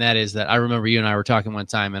yet. And that is that I remember you and I were talking one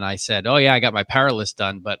time and I said, oh yeah, I got my power list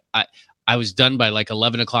done, but I was done by like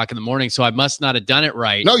 11 o'clock in the morning. So I must not have done it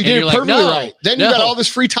right. No, you did it perfectly right. Then you got all this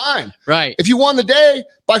free time. Right. If you won the day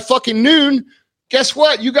by fucking noon, guess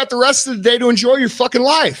what? You got the rest of the day to enjoy your fucking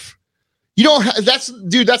life. You don't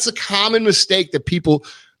that's a common mistake that people,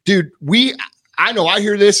 I know I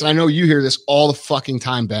hear this and I know you hear this all the fucking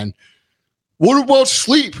time, Ben. What about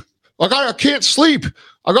sleep? I can't sleep.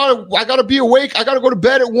 I gotta be awake. I gotta go to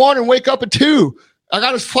bed at 1 and wake up at 2. I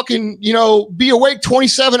gotta fucking, be awake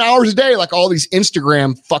 27 hours a day, like all these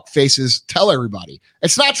Instagram fuck faces tell everybody.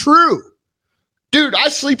 It's not true. Dude, I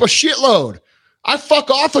sleep a shitload. I fuck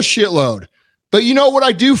off a shitload. But you know what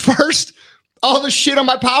I do first? all the shit on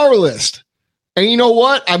my power list. And you know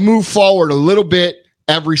what? I move forward a little bit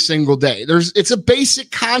every single day. It's a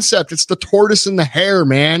basic concept. It's the tortoise and the hare,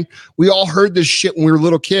 man. We all heard this shit when we were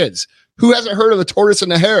little kids. Who hasn't heard of the tortoise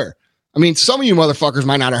and the hare? I mean, some of you motherfuckers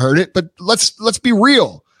might not have heard it, but let's be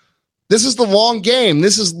real. This is the long game.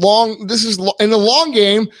 This is in the long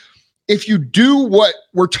game. If you do what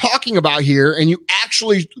we're talking about here and you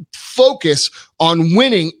actually focus on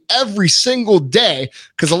winning every single day,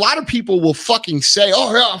 because a lot of people will fucking say,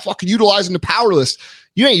 oh, yeah, I'm fucking utilizing the power list.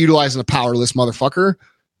 You ain't utilizing the power list, motherfucker.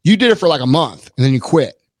 You did it for like a month and then you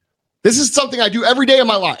quit. This is something I do every day of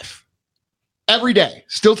my life. Every day,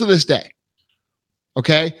 still to this day.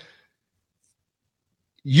 Okay?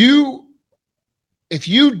 If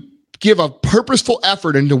you give a purposeful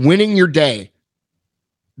effort into winning your day,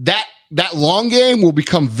 that long game will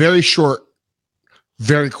become very short,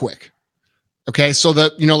 very quick. Okay. So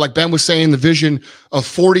that, like Ben was saying, the vision of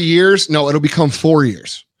 40 years, no, it'll become 4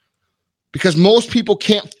 years because most people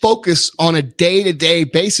can't focus on a day-to-day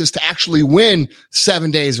basis to actually win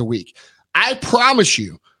 7 days a week. I promise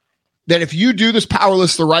you that if you do this power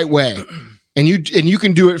list the right way and you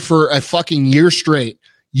can do it for a fucking year straight,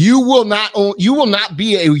 you will not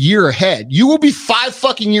be a year ahead. You will be 5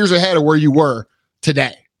 fucking years ahead of where you were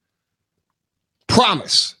today.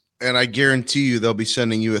 Promise. And I guarantee you they'll be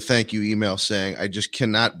sending you a thank you email saying, I just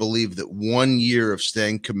cannot believe that 1 year of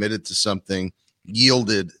staying committed to something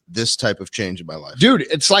yielded this type of change in my life. Dude,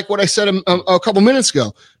 it's like what I said a couple minutes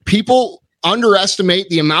ago. People underestimate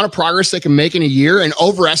the amount of progress they can make in a year and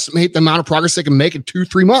overestimate the amount of progress they can make in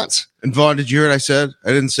 2-3 months. And Vaughn, did you hear what I said? I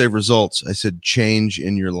didn't say results. I said change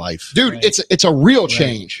in your life. Dude, right. It's a real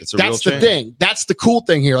change. It's That's real the change. thing. That's the cool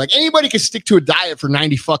thing here. Like anybody can stick to a diet for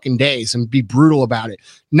 90 fucking days and be brutal about it.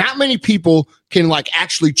 Not many people can like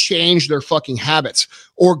actually change their fucking habits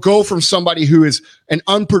or go from somebody who is an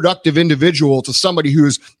unproductive individual to somebody who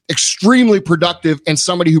is extremely productive and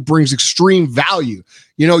somebody who brings extreme value.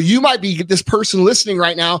 You might be this person listening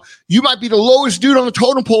right now. You might be the lowest dude on the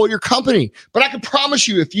totem pole at your company, but I can promise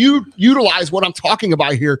you, if you utilize what I'm talking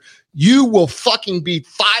about here, you will fucking be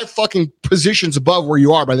 5 fucking positions above where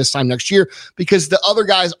you are by this time next year because the other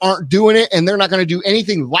guys aren't doing it and they're not going to do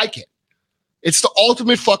anything like it. It's the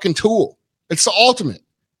ultimate fucking tool. It's the ultimate.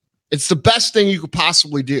 It's the best thing you could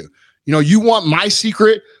possibly do. You want my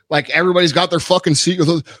secret? Like everybody's got their fucking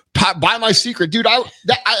secret. Buy my secret, dude.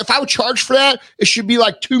 If I would charge for that, it should be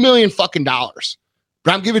like $2 million fucking dollars.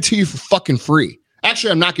 But I'm giving it to you for fucking free.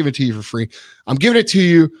 Actually, I'm not giving it to you for free. I'm giving it to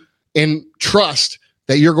you in trust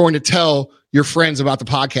that you're going to tell your friends about the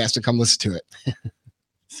podcast and come listen to it.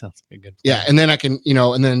 Sounds like a good plan. Yeah, and then I can,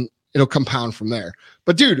 and then it'll compound from there.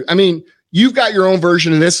 But dude, I mean, you've got your own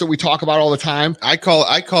version of this that we talk about all the time. I call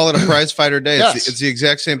it a prize fighter day. Yes. It's the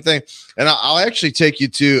exact same thing. And I'll actually take you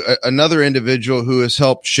to another individual who has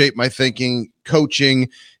helped shape my thinking, coaching,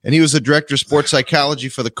 and he was the director of sports psychology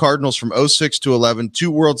for the Cardinals from 06 to 11, 2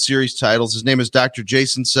 World Series titles. His name is Dr.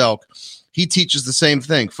 Jason Selk. He teaches the same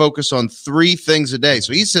thing. Focus on 3 things a day.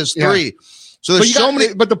 So he says 3. Yeah. So there's so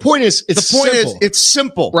many. But the point is, it's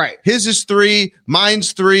simple. Right. His is 3,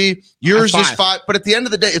 mine's 3, yours is 5. But at the end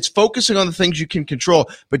of the day, it's focusing on the things you can control.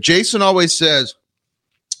 But Jason always says,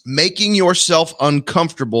 making yourself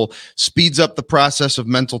uncomfortable speeds up the process of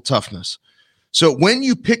mental toughness. So when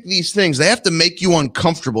you pick these things, they have to make you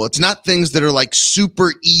uncomfortable. It's not things that are like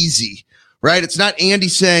super easy, right? It's not Andy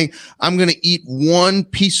saying, I'm going to eat 1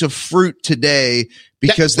 piece of fruit today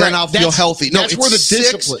because then I'll feel healthy. No, that's where the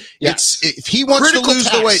discipline. It's if he wants to lose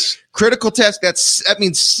the weight, critical test. That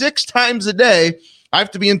means 6 times a day. I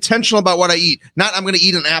have to be intentional about what I eat. Not I'm going to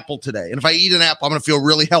eat an apple today, and if I eat an apple, I'm going to feel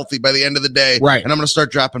really healthy by the end of the day, right? And I'm going to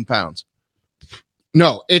start dropping pounds.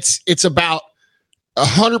 No, it's about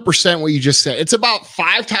 100% what you just said. It's about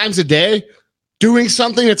 5 times a day doing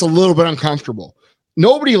something that's a little bit uncomfortable.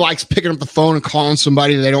 Nobody likes picking up the phone and calling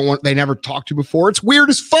somebody they never talked to before. It's weird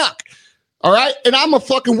as fuck. All right. And I'm a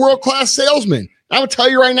fucking world-class salesman. I'm going to tell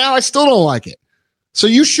you right now, I still don't like it. So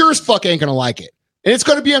you sure as fuck ain't going to like it. And it's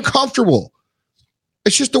going to be uncomfortable.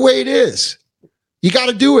 It's just the way it is. You got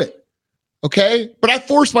to do it. Okay. But I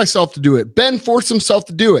forced myself to do it. Ben forced himself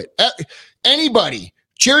to do it. Anybody.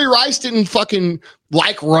 Jerry Rice didn't fucking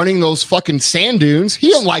like running those fucking sand dunes. He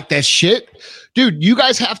didn't like that shit. Dude, you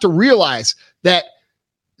guys have to realize that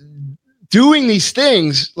doing these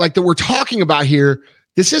things like that we're talking about here,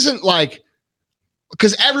 this isn't like,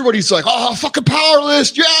 because everybody's like, oh, fucking power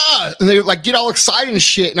list, yeah. And they like get all excited and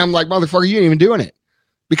shit. And I'm like, motherfucker, you ain't even doing it.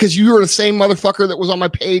 Because you were the same motherfucker that was on my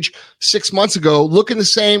page 6 months ago, looking the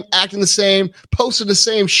same, acting the same, posting the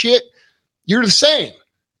same shit. You're the same.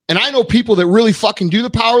 And I know people that really fucking do the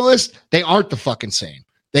power list. They aren't the fucking same.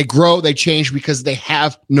 They grow, they change because they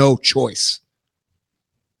have no choice.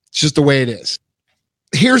 It's just the way it is.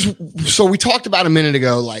 So we talked about a minute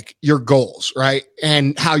ago, like your goals, right?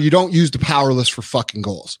 And how you don't use the power list for fucking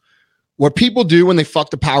goals. What people do when they fuck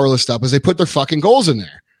the power list up is they put their fucking goals in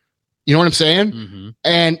there. You know what I'm saying? Mm-hmm.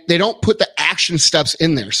 And they don't put the action steps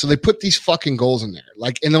in there. So they put these fucking goals in there.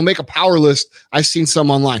 Like, and they'll make a power list. I've seen some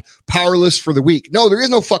online. Power list for the week. No, there is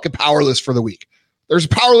no fucking power list for the week. There's a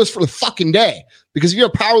power list for the fucking day. Because if you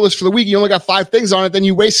have a power list for the week, you only got 5 things on it, then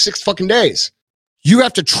you waste 6 fucking days. You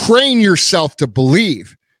have to train yourself to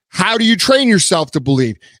believe. How do you train yourself to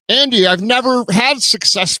believe? Andy, I've never had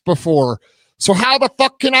success before. So how the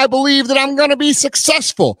fuck can I believe that I'm going to be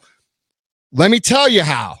successful? Let me tell you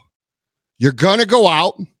how. You're going to go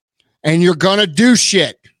out and you're going to do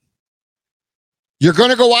shit. You're going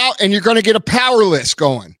to go out and you're going to get a power list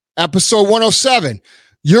going. Episode 107.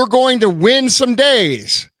 You're going to win some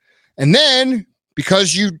days. And then,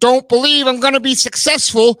 because you don't believe I'm going to be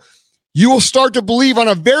successful, you will start to believe on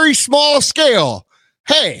a very small scale.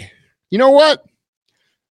 Hey, you know what?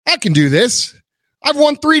 I can do this. I've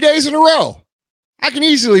won 3 days in a row. I can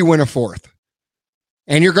easily win a 4th.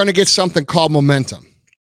 And you're going to get something called momentum.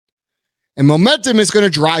 And momentum is going to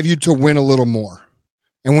drive you to win a little more.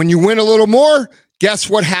 And when you win a little more, guess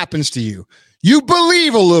what happens to you? You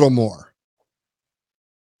believe a little more.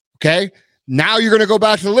 Okay? Now you're going to go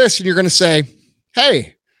back to the list and you're going to say,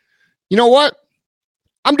 hey, you know what?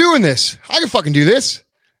 I'm doing this. I can fucking do this.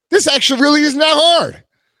 This actually really isn't that hard.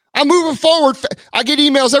 I'm moving forward. I get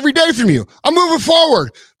emails every day from you. I'm moving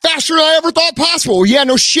forward faster than I ever thought possible. Well, yeah,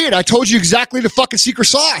 no shit. I told you exactly the fucking secret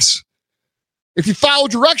sauce. If you follow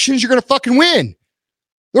directions, you're going to fucking win.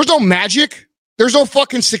 There's no magic. There's no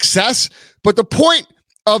fucking success. But the point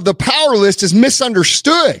of the power list is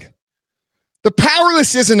misunderstood. The power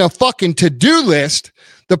list isn't a fucking to-do list.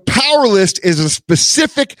 The power list is a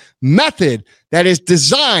specific method that is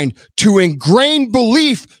designed to ingrain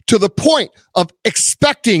belief to the point of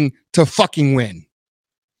expecting to fucking win.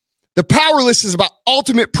 The power list is about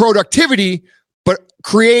ultimate productivity, but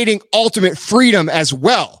creating ultimate freedom as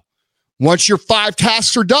well. Once your 5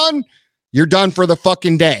 tasks are done, you're done for the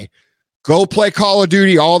fucking day. Go play Call of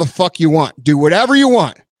Duty all the fuck you want. Do whatever you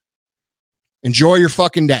want. Enjoy your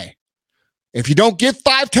fucking day. If you don't get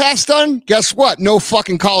 5 tasks done, guess what? No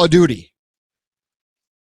fucking Call of Duty.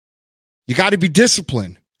 You got to be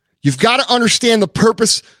disciplined. You've got to understand the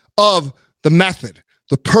purpose of the method.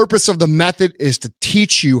 The purpose of the method is to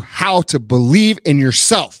teach you how to believe in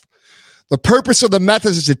yourself. The purpose of the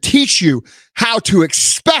method is to teach you how to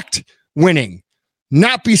expect winning,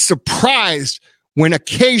 not be surprised when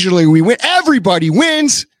occasionally we win. Everybody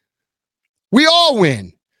wins. We all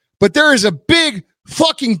win. But there is a big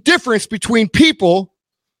fucking difference between people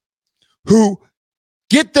who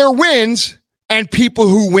get their wins and people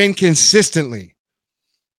who win consistently.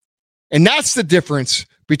 And that's the difference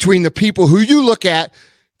between the people who you look at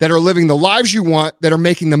that are living the lives you want, that are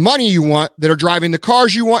making the money you want, that are driving the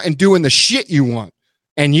cars you want and doing the shit you want,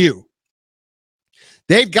 and you.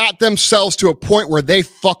 They've got themselves to a point where they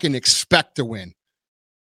fucking expect to win.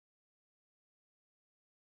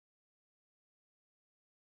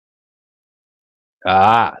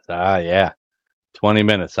 Yeah. 20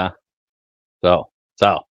 minutes, huh? So.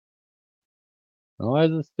 Why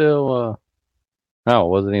is it still, no, it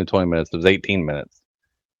wasn't even 20 minutes. It was 18 minutes.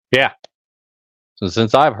 Yeah. So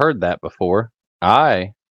since I've heard that before,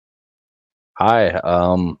 hold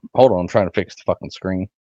on, I'm trying to fix the fucking screen.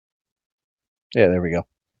 Yeah, there we go.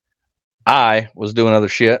 I was doing other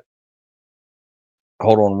shit.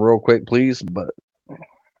 Hold on real quick, please, but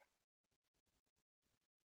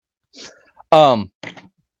I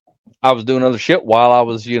was doing other shit while I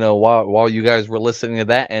was, while you guys were listening to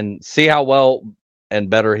that, and see how well and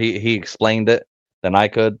better he explained it than I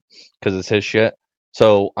could, because it's his shit.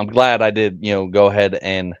 So I'm glad I did, go ahead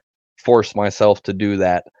and force myself to do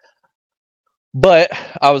that. But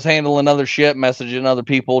I was handling other shit, messaging other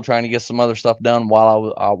people, trying to get some other stuff done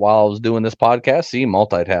while I was doing this podcast. See,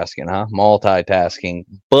 multitasking, huh? Multitasking.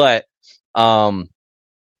 But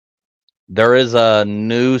there is a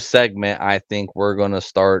new segment I think we're going to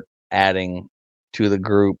start adding to the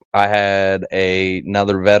group. I had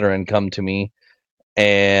another veteran come to me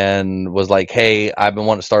and was like, hey, I've been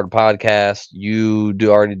wanting to start a podcast. You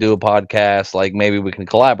already do a podcast. Like, maybe we can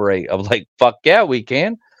collaborate. I was like, fuck yeah, we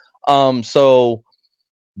can. So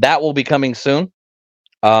that will be coming soon.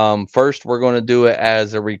 First, we're going to do it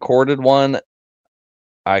as a recorded one.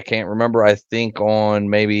 I can't remember. I think on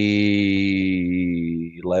maybe,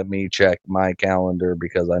 let me check my calendar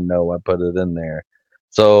because I know I put it in there.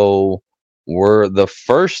 So the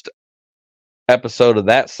first episode of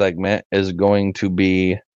that segment is going to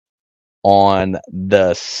be on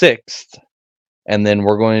the 6th, and then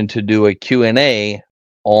we're going to do a Q&A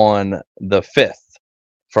on the 5th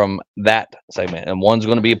from that segment. And one's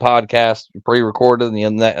going to be a podcast pre-recorded,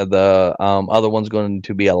 and the other one's going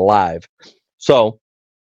to be a live. So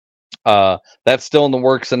that's still in the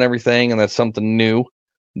works and everything, and that's something new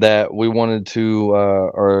that we wanted to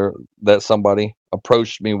or that somebody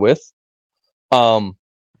approached me with. So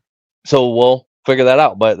we'll figure that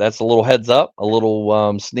out, but that's a little heads up, a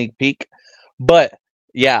little sneak peek. But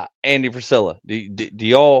yeah, Andy Frisella, do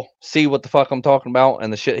y'all see what the fuck I'm talking about,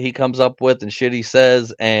 and the shit he comes up with and shit he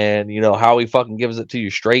says, and you know how he fucking gives it to you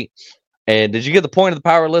straight? And did you get the point of the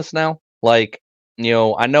power list now? Like, you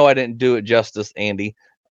know I didn't do it justice, Andy,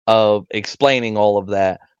 of explaining all of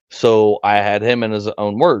that. So I had him in his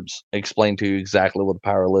own words explain to you exactly what the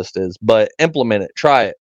power list is. But implement it, try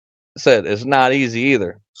it. I said it's not easy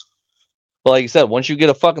either. But like you said, once you get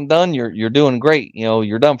it fucking done, you're doing great. You know,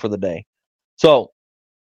 you're done for the day. So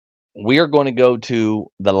we are going to go to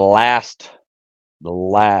the last.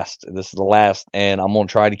 This is the last, and I'm going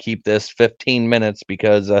to try to keep this 15 minutes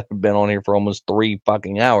because I've been on here for almost 3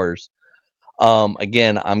 fucking hours.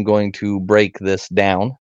 Again, I'm going to break this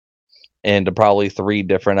down into probably 3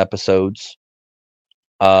 different episodes.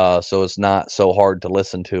 So it's not so hard to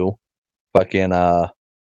listen to fucking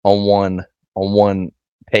on one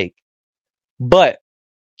take. But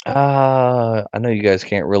I know you guys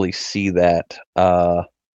can't really see that.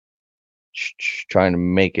 Trying to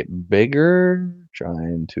make it bigger,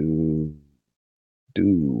 trying to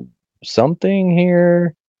do something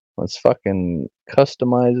here. Let's fucking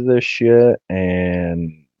customize this shit,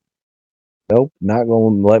 and nope, not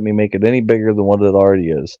going to let me make it any bigger than what it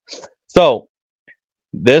already is. So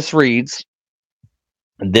this reads,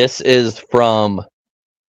 this is from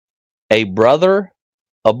A Brother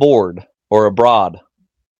Aboard or Abroad.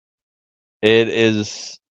 It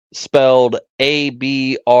is spelled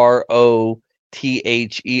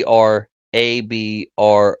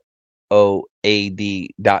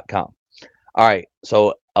ABROTHERABROAD.com. All right,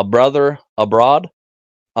 so A Brother Abroad.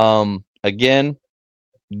 Again,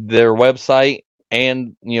 their website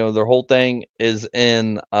and their whole thing is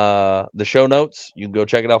in the show notes. You can go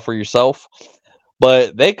check it out for yourself.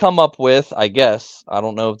 But they come up with, I guess, I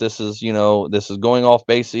don't know if this is, this is going off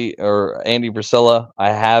basic or Andy Frisella.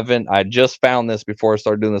 I just found this before I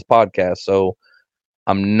started doing this podcast. So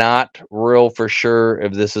I'm not real for sure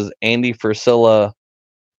if this is Andy Frisella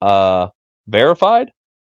verified,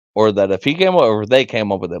 or that if he came up or if they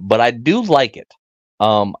came up with it. But I do like it.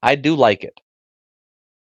 I do like it.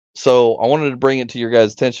 So I wanted to bring it to your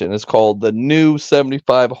guys' attention. It's called the New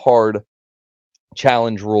 75 Hard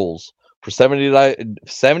Challenge Rules. For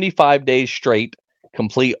 75 days straight,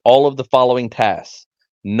 complete all of the following tasks.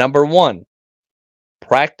 Number 1,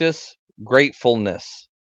 practice gratefulness.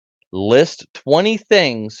 List 20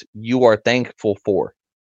 things you are thankful for.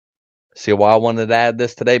 See why I wanted to add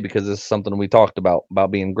this today? Because this is something we talked about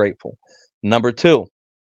being grateful. Number 2,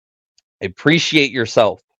 appreciate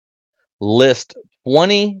yourself. List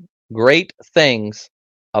 20 great things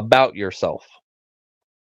about yourself.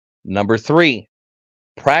 Number 3,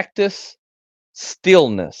 practice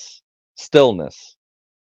stillness.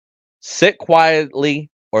 Sit quietly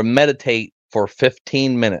or meditate for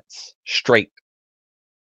 15 minutes straight.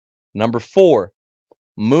 Number 4,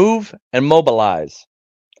 move and mobilize.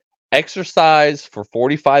 Exercise for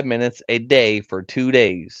 45 minutes a day for 2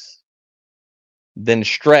 days. Then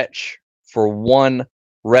stretch for 1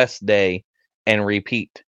 rest day and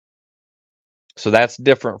repeat. So that's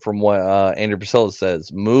different from what Andrew Priscilla says.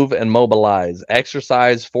 Move and mobilize.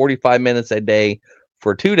 Exercise 45 minutes a day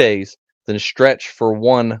for 2 days, then stretch for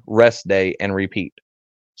 1 rest day and repeat.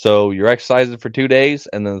 So you're exercising for 2 days,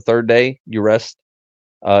 and then the 3rd day you rest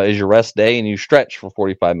is your rest day, and you stretch for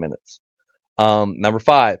 45 minutes. Number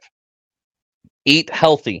 5, eat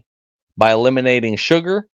healthy by eliminating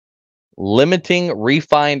sugar, limiting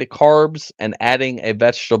refined carbs, and adding a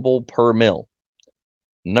vegetable per meal.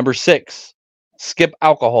 Number 6, skip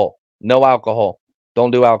alcohol. No alcohol.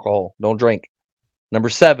 Don't do alcohol. Don't drink. Number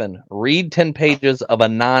 7, read 10 pages of a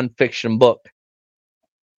nonfiction book.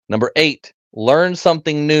 Number 8, learn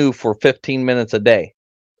something new for 15 minutes a day.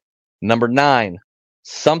 Number 9,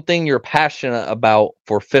 something you're passionate about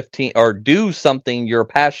for 15, or do something you're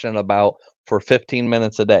passionate about for 15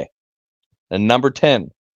 minutes a day. And number 10,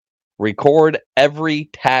 record every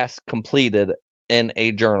task completed in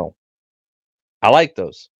a journal. I like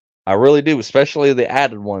those. I really do, especially the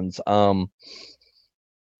added ones. I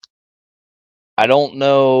don't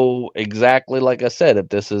know exactly, like I said, if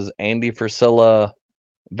this is Andy Frisella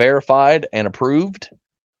verified and approved,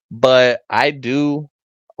 but I do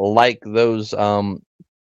like those new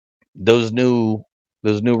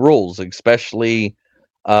rules, especially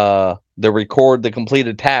the record the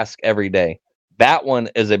completed task every day. That one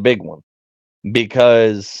is a big one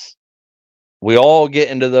because we all get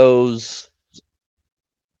into those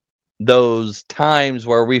times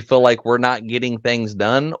where we feel like we're not getting things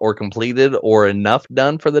done or completed or enough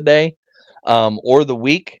done for the day or the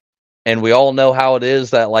week. And we all know how it is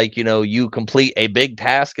that, like, you know, you complete a big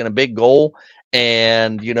task and a big goal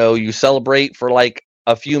and, you know, you celebrate for like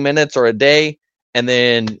a few minutes or a day, and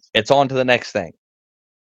then it's on to the next thing.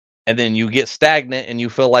 And then you get stagnant and you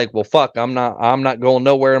feel like, well, fuck, I'm not going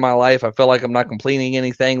nowhere in my life. I feel like I'm not completing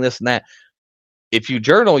anything, this and that. If you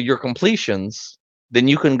journal your completions, then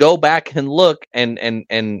you can go back and look and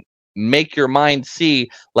make your mind see,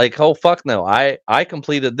 like, oh, fuck no, I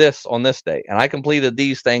completed this on this day, and I completed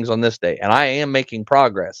these things on this day, and I am making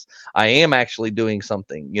progress. I am actually doing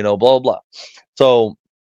something, you know, blah, blah. So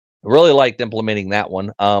really liked implementing that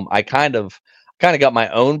one. I kind of got my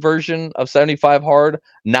own version of 75 hard.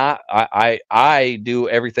 Not I do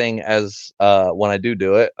everything as when I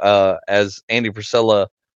do it as Andy Priscilla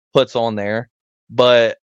puts on there,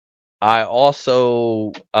 but I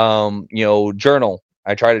also you know, journal.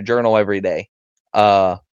 I try to journal every day.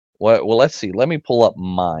 Well, let's see. Let me pull up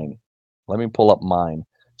mine.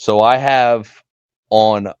 So I have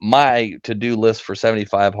on my to-do list for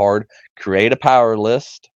 75 hard, create a power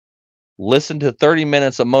list, listen to 30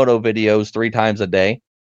 minutes of moto videos 3 times a day,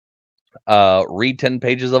 read 10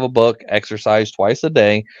 pages of a book, exercise twice a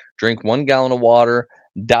day, drink 1 gallon of water,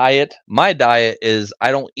 diet. My diet is I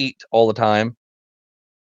don't eat all the time.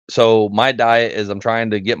 So my diet is I'm trying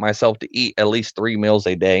to get myself to eat at least 3 meals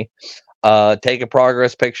a day. Take a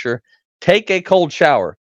progress picture, take a cold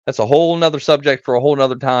shower. That's a whole nother subject for a whole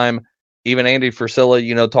nother time. Even Andy Priscilla,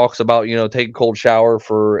 you know, talks about, you know, take a cold shower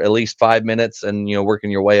for at least 5 minutes and, you know,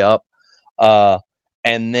 working your way up.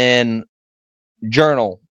 And then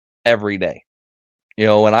journal every day. You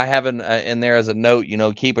know, and I have in there as a note, you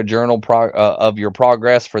know, keep a journal of your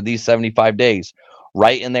progress for these 75 days.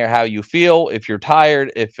 Write in there how you feel, if you're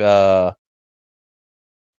tired, if it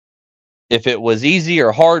was easy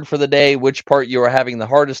or hard for the day, which part you are having the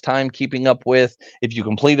hardest time keeping up with, if you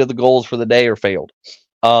completed the goals for the day or failed.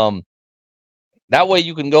 That way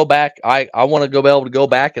you can go back. I want to be able to go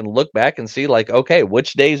back and look back and see, like, okay,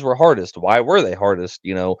 which days were hardest? Why were they hardest?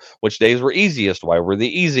 You know, which days were easiest? Why were the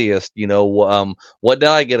easiest? You know, what did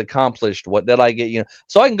I get accomplished? What did I get? You know,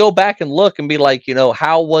 so I can go back and look and be like, you know,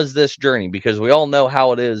 how was this journey? Because we all know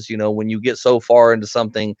how it is, you know, when you get so far into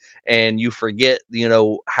something and you forget, you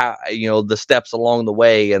know, how, you know, the steps along the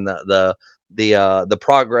way and the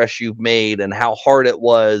progress you've made and how hard it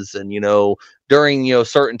was, and, you know, during, you know,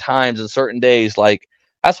 certain times and certain days. Like,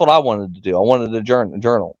 that's what I wanted to do. I wanted to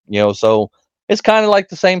journal, you know, so it's kind of like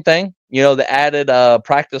the same thing, you know, the added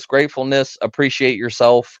practice gratefulness, appreciate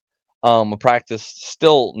yourself, practice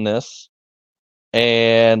stillness,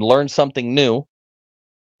 and learn something new.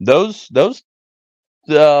 Those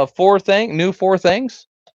new 4 things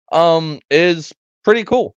is pretty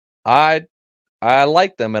cool. I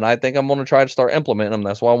like them, and I think I'm going to try to start implementing them.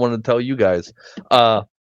 That's why I wanted to tell you guys.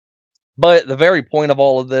 But the very point of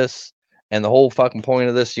all of this, and the whole fucking point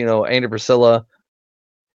of this, you know, Andy Priscilla,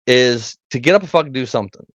 is to get up and fucking do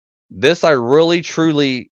something. This, I really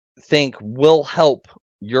truly think, will help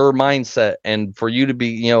your mindset, and for you to be,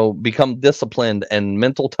 you know, become disciplined and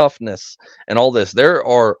mental toughness and all this. There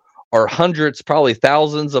are hundreds, probably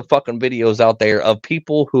thousands of fucking videos out there of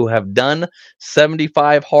people who have done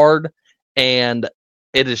 75 hard, and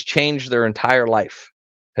it has changed their entire life.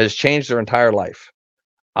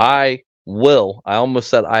 I almost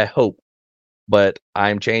said I hope, but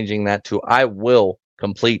I'm changing that to I will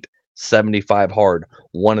complete 75 hard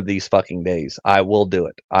one of these fucking days. I will do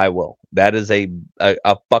it. I will. That is a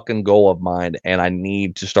fucking goal of mine, and I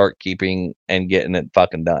need to start keeping and getting it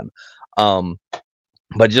fucking done.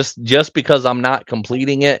 But just because I'm not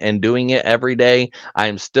completing it and doing it every day, I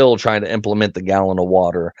am still trying to implement the gallon of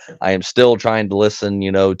water. I am still trying to listen,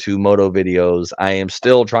 you know, to moto videos. I am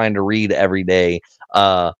still trying to read every day.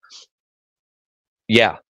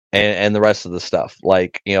 Yeah. And the rest of the stuff.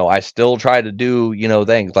 Like, you know, I still try to do, you know,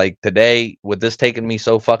 things like today, with this taking me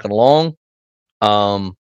so fucking long,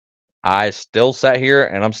 I still sat here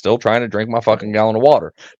and I'm still trying to drink my fucking gallon of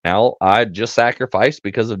water. Now, I just sacrificed,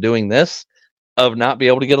 because of doing this, of not be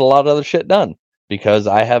able to get a lot of other shit done, because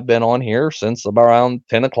I have been on here since around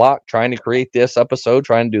 10 o'clock trying to create this episode,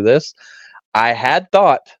 trying to do this. I had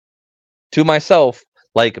thought to myself,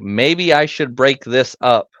 like, maybe I should break this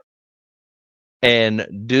up and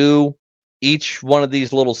do each one of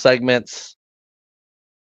these little segments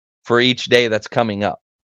for each day that's coming up.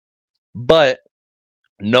 But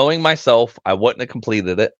knowing myself, I wouldn't have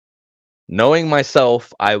completed it. Knowing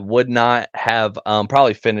myself, I would not have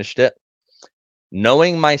probably finished it.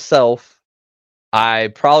 Knowing myself,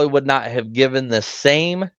 I probably would not have given the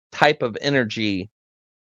same type of energy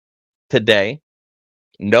today.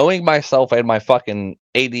 Knowing myself and my fucking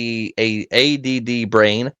ADD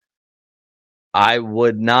brain, I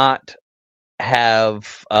would not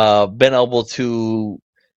have been able to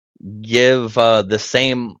give the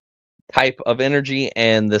same type of energy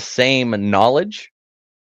and the same knowledge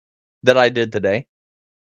that I did today.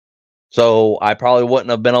 So I probably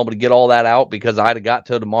wouldn't have been able to get all that out because I'd have got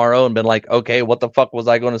to tomorrow and been like, okay, what the fuck was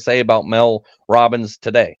I going to say about Mel Robbins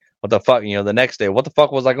today? What the fuck, the next day, what the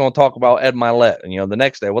fuck was I going to talk about Ed Milet? And, the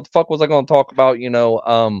next day, what the fuck was I going to talk about,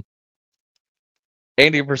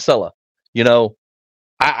 Andy Priscilla?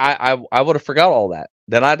 I would have forgot all that.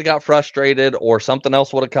 Then I'd have got frustrated or something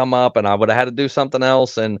else would have come up and I would have had to do something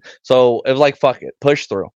else. And so it was like, fuck it, push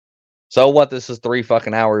through. So what? This is 3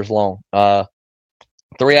 fucking hours long.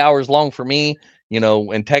 3 hours long for me,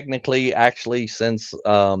 and technically actually since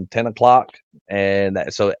 10 o'clock. And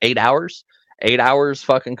so 8 hours. 8 hours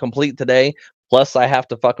fucking complete today. Plus I have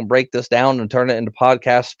to fucking break this down and turn it into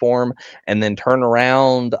podcast form and then turn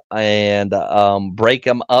around and break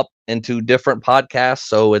them up into different podcasts.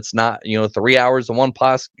 So it's not, 3 hours of one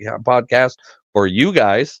podcast for you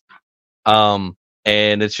guys. And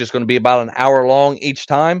it's just going to be about an hour long each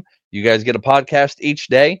time. You guys get a podcast each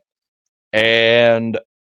day. And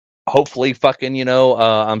hopefully fucking,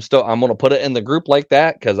 I'm going to put it in the group like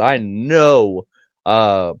that because I know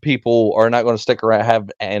people are not going to stick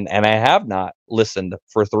around and I have not listened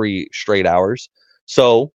for 3 straight hours.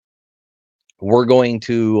 So we're going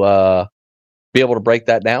to be able to break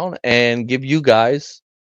that down and give you guys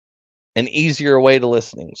an easier way to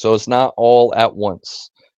listening. So it's not all at once.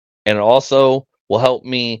 And it also will help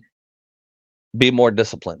me be more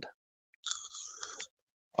disciplined.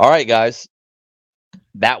 All right, guys.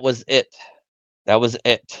 That was it. All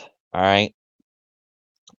right.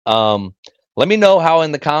 Let me know how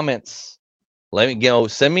in the comments.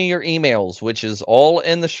 Send me your emails, which is all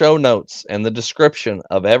in the show notes and the description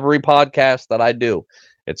of every podcast that I do.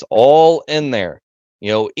 It's all in there.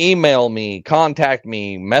 Email me, contact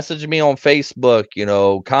me, message me on Facebook,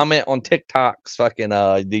 comment on TikToks, fucking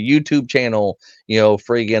the YouTube channel,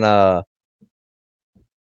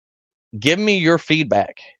 give me your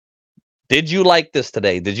feedback. Did you like this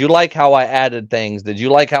today? Did you like how I added things? Did you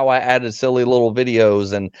like how I added silly little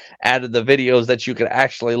videos and added the videos that you could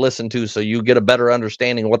actually listen to so you get a better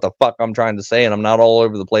understanding of what the fuck I'm trying to say and I'm not all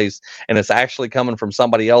over the place and it's actually coming from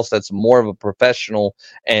somebody else that's more of a professional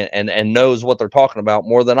and knows what they're talking about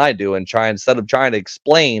more than I do and instead of trying to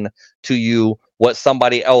explain to you what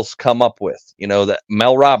somebody else come up with, that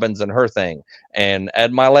Mel Robbins and her thing and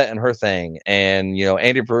Ed Milet and her thing and,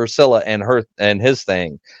 Andy Priscilla and his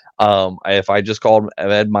thing. If I just called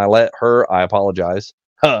Ed Milet her, I apologize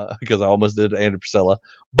because I almost did Andy Priscilla.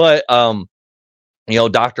 But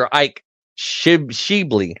Dr. Ike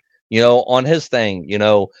Shibley, on his thing,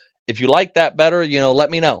 if you like that better,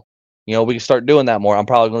 let me know. We can start doing that more. I'm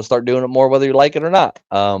probably going to start doing it more whether you like it or not.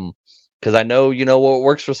 Because I know what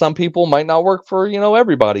works for some people might not work for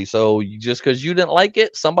everybody. So just because you didn't like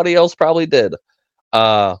it, somebody else probably did.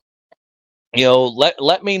 Let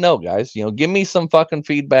me know, guys. Give me some fucking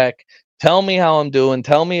feedback. Tell me how I'm doing.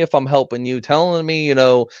 Tell me if I'm helping you. Telling me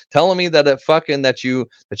that it fucking that you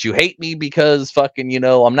hate me because fucking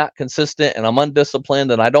I'm not consistent and I'm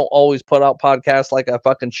undisciplined and I don't always put out podcasts like I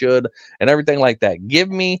fucking should and everything like that.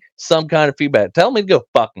 Give me some kind of feedback. Tell me to go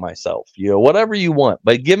fuck myself. Whatever you want,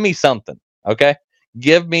 but give me something. Okay,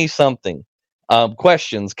 give me something.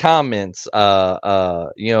 Questions, comments,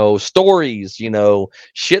 stories,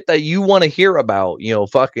 shit that you want to hear about,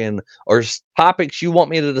 fucking, or topics you want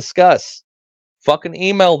me to discuss, fucking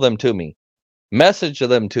email them to me, message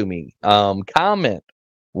them to me, comment,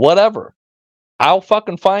 whatever. I'll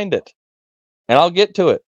fucking find it and I'll get to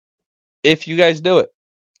it if you guys do it.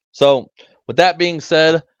 So with that being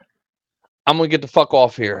said, I'm going to get the fuck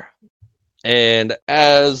off here. And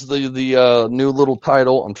as the new little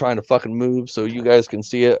title, I'm trying to fucking move so you guys can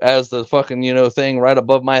see it. As the fucking, thing right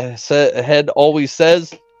above my head always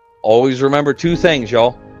says, always remember 2 things,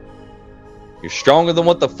 y'all. You're stronger than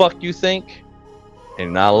what the fuck you think, and you're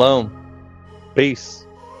not alone. Peace.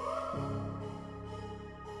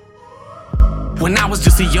 When I was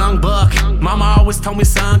just a young buck, mama always told me,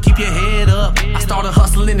 son, keep your head up. I started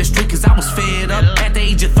hustling in the street cause I was fed up. At the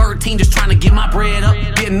age of 13, just trying to get my bread up.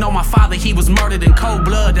 Didn't know my father, he was murdered in cold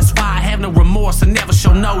blood. That's why I have no remorse and never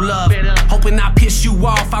show no love. Hoping I piss you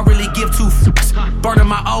off, I really give two fucks. Burning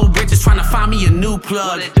my old bridges, trying to find me a new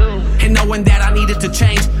plug. And knowing that I needed to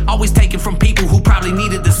change, always taking from people who probably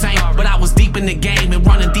needed the same. But I was deep in the game and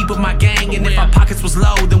running deep with my gang. And if our pockets was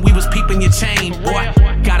low, then we was peeping your chain. Boy,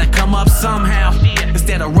 gotta come up somehow.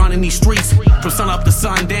 Instead of running these streets from sun up to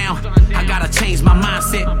sundown, I gotta change my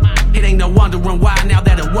mindset. It ain't no wondering why now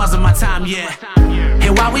that it wasn't my time yet.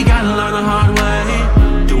 And why we gotta learn the hard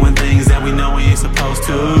way, doing things that we know we ain't supposed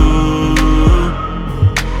to.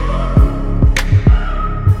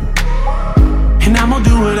 And I'm gonna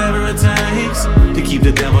do whatever it takes to keep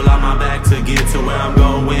the devil out my back to get to where I'm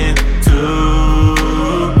going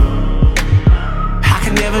to. I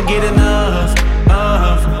can never get enough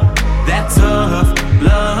of that tough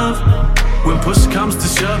love. When push comes to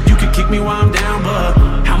shove, you can kick me while I'm down, but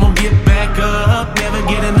I'm gonna get back up. Never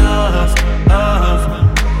get enough of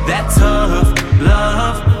that tough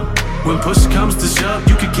love. When push comes to shove,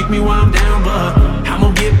 you can kick me while I'm down, but I'm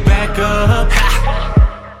gonna get back up.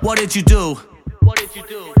 Ha! What did you do?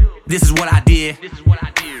 This is what I did.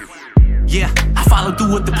 Yeah, I followed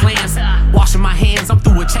through with the plans. Washing my hands, I'm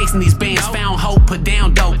through with chasing these bands. Found hope, put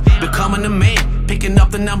down dope, becoming a man. Picking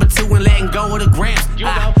up the number 2 and letting go of the grams.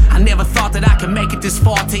 I never thought that I could make it this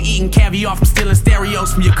far, to eating caviar from stealing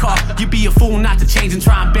stereos from your car. You be a fool not to change and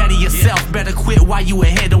try and better yourself. Better quit while you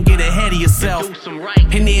ahead, don't get ahead of yourself.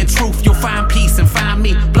 And in truth, you'll find peace and find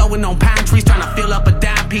me blowing on pine trees, trying to fill up a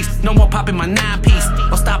dime piece. No more popping my 9-piece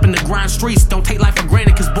or stopping the grind streets. Don't take life for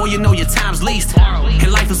granted, cause boy, you know your time's least.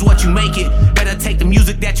 And life is what you make it. Better take the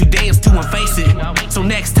music that you dance to and face it. So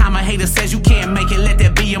next time a hater says you can't make it, let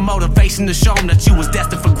that be your motivation to show them that you was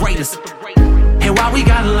destined for greatness. And why we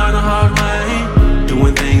gotta learn the hard way,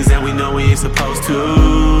 doing things that we know we ain't supposed to.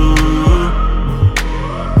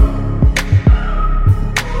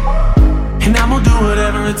 And I'm gonna do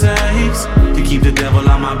whatever it takes to keep the devil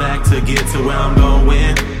on my back to get to where I'm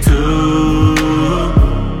going to.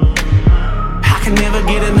 I can never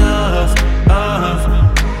get enough of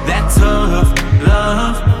that tough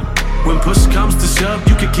love. When push comes to shove,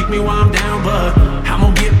 you can kick me while I'm down, but I'm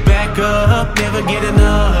gonna get back up. Never get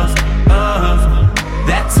enough of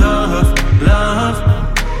that tough love.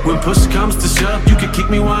 When push comes to shove, you can kick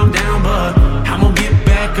me while I'm down, but I'm gonna get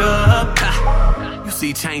back up. You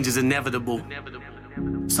see, change is inevitable,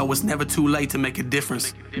 so it's never too late to make a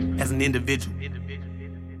difference as an individual.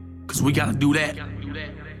 Cause we gotta do that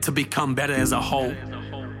to become better as a whole.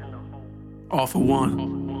 All for one,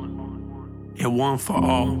 and one for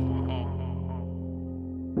all.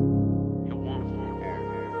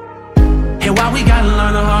 And why we gotta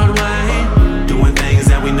learn the hard way, doing things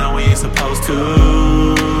that we know we ain't supposed to.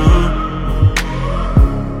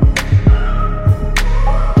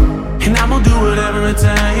 And I'm gonna do whatever it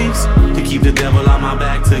takes to keep the devil on my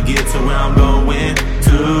back to get to where I'm going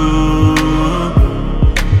to.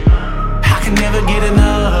 I can never get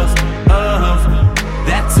enough of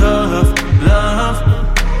that tough love.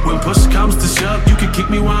 When push comes to shove, you can kick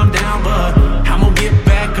me while I'm down, but I'm gonna get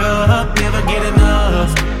back up. Never get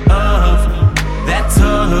enough of that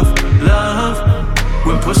tough love.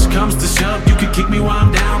 When push comes to shove, you can kick me while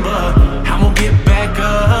I'm down, but I'm gonna get back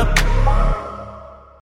up.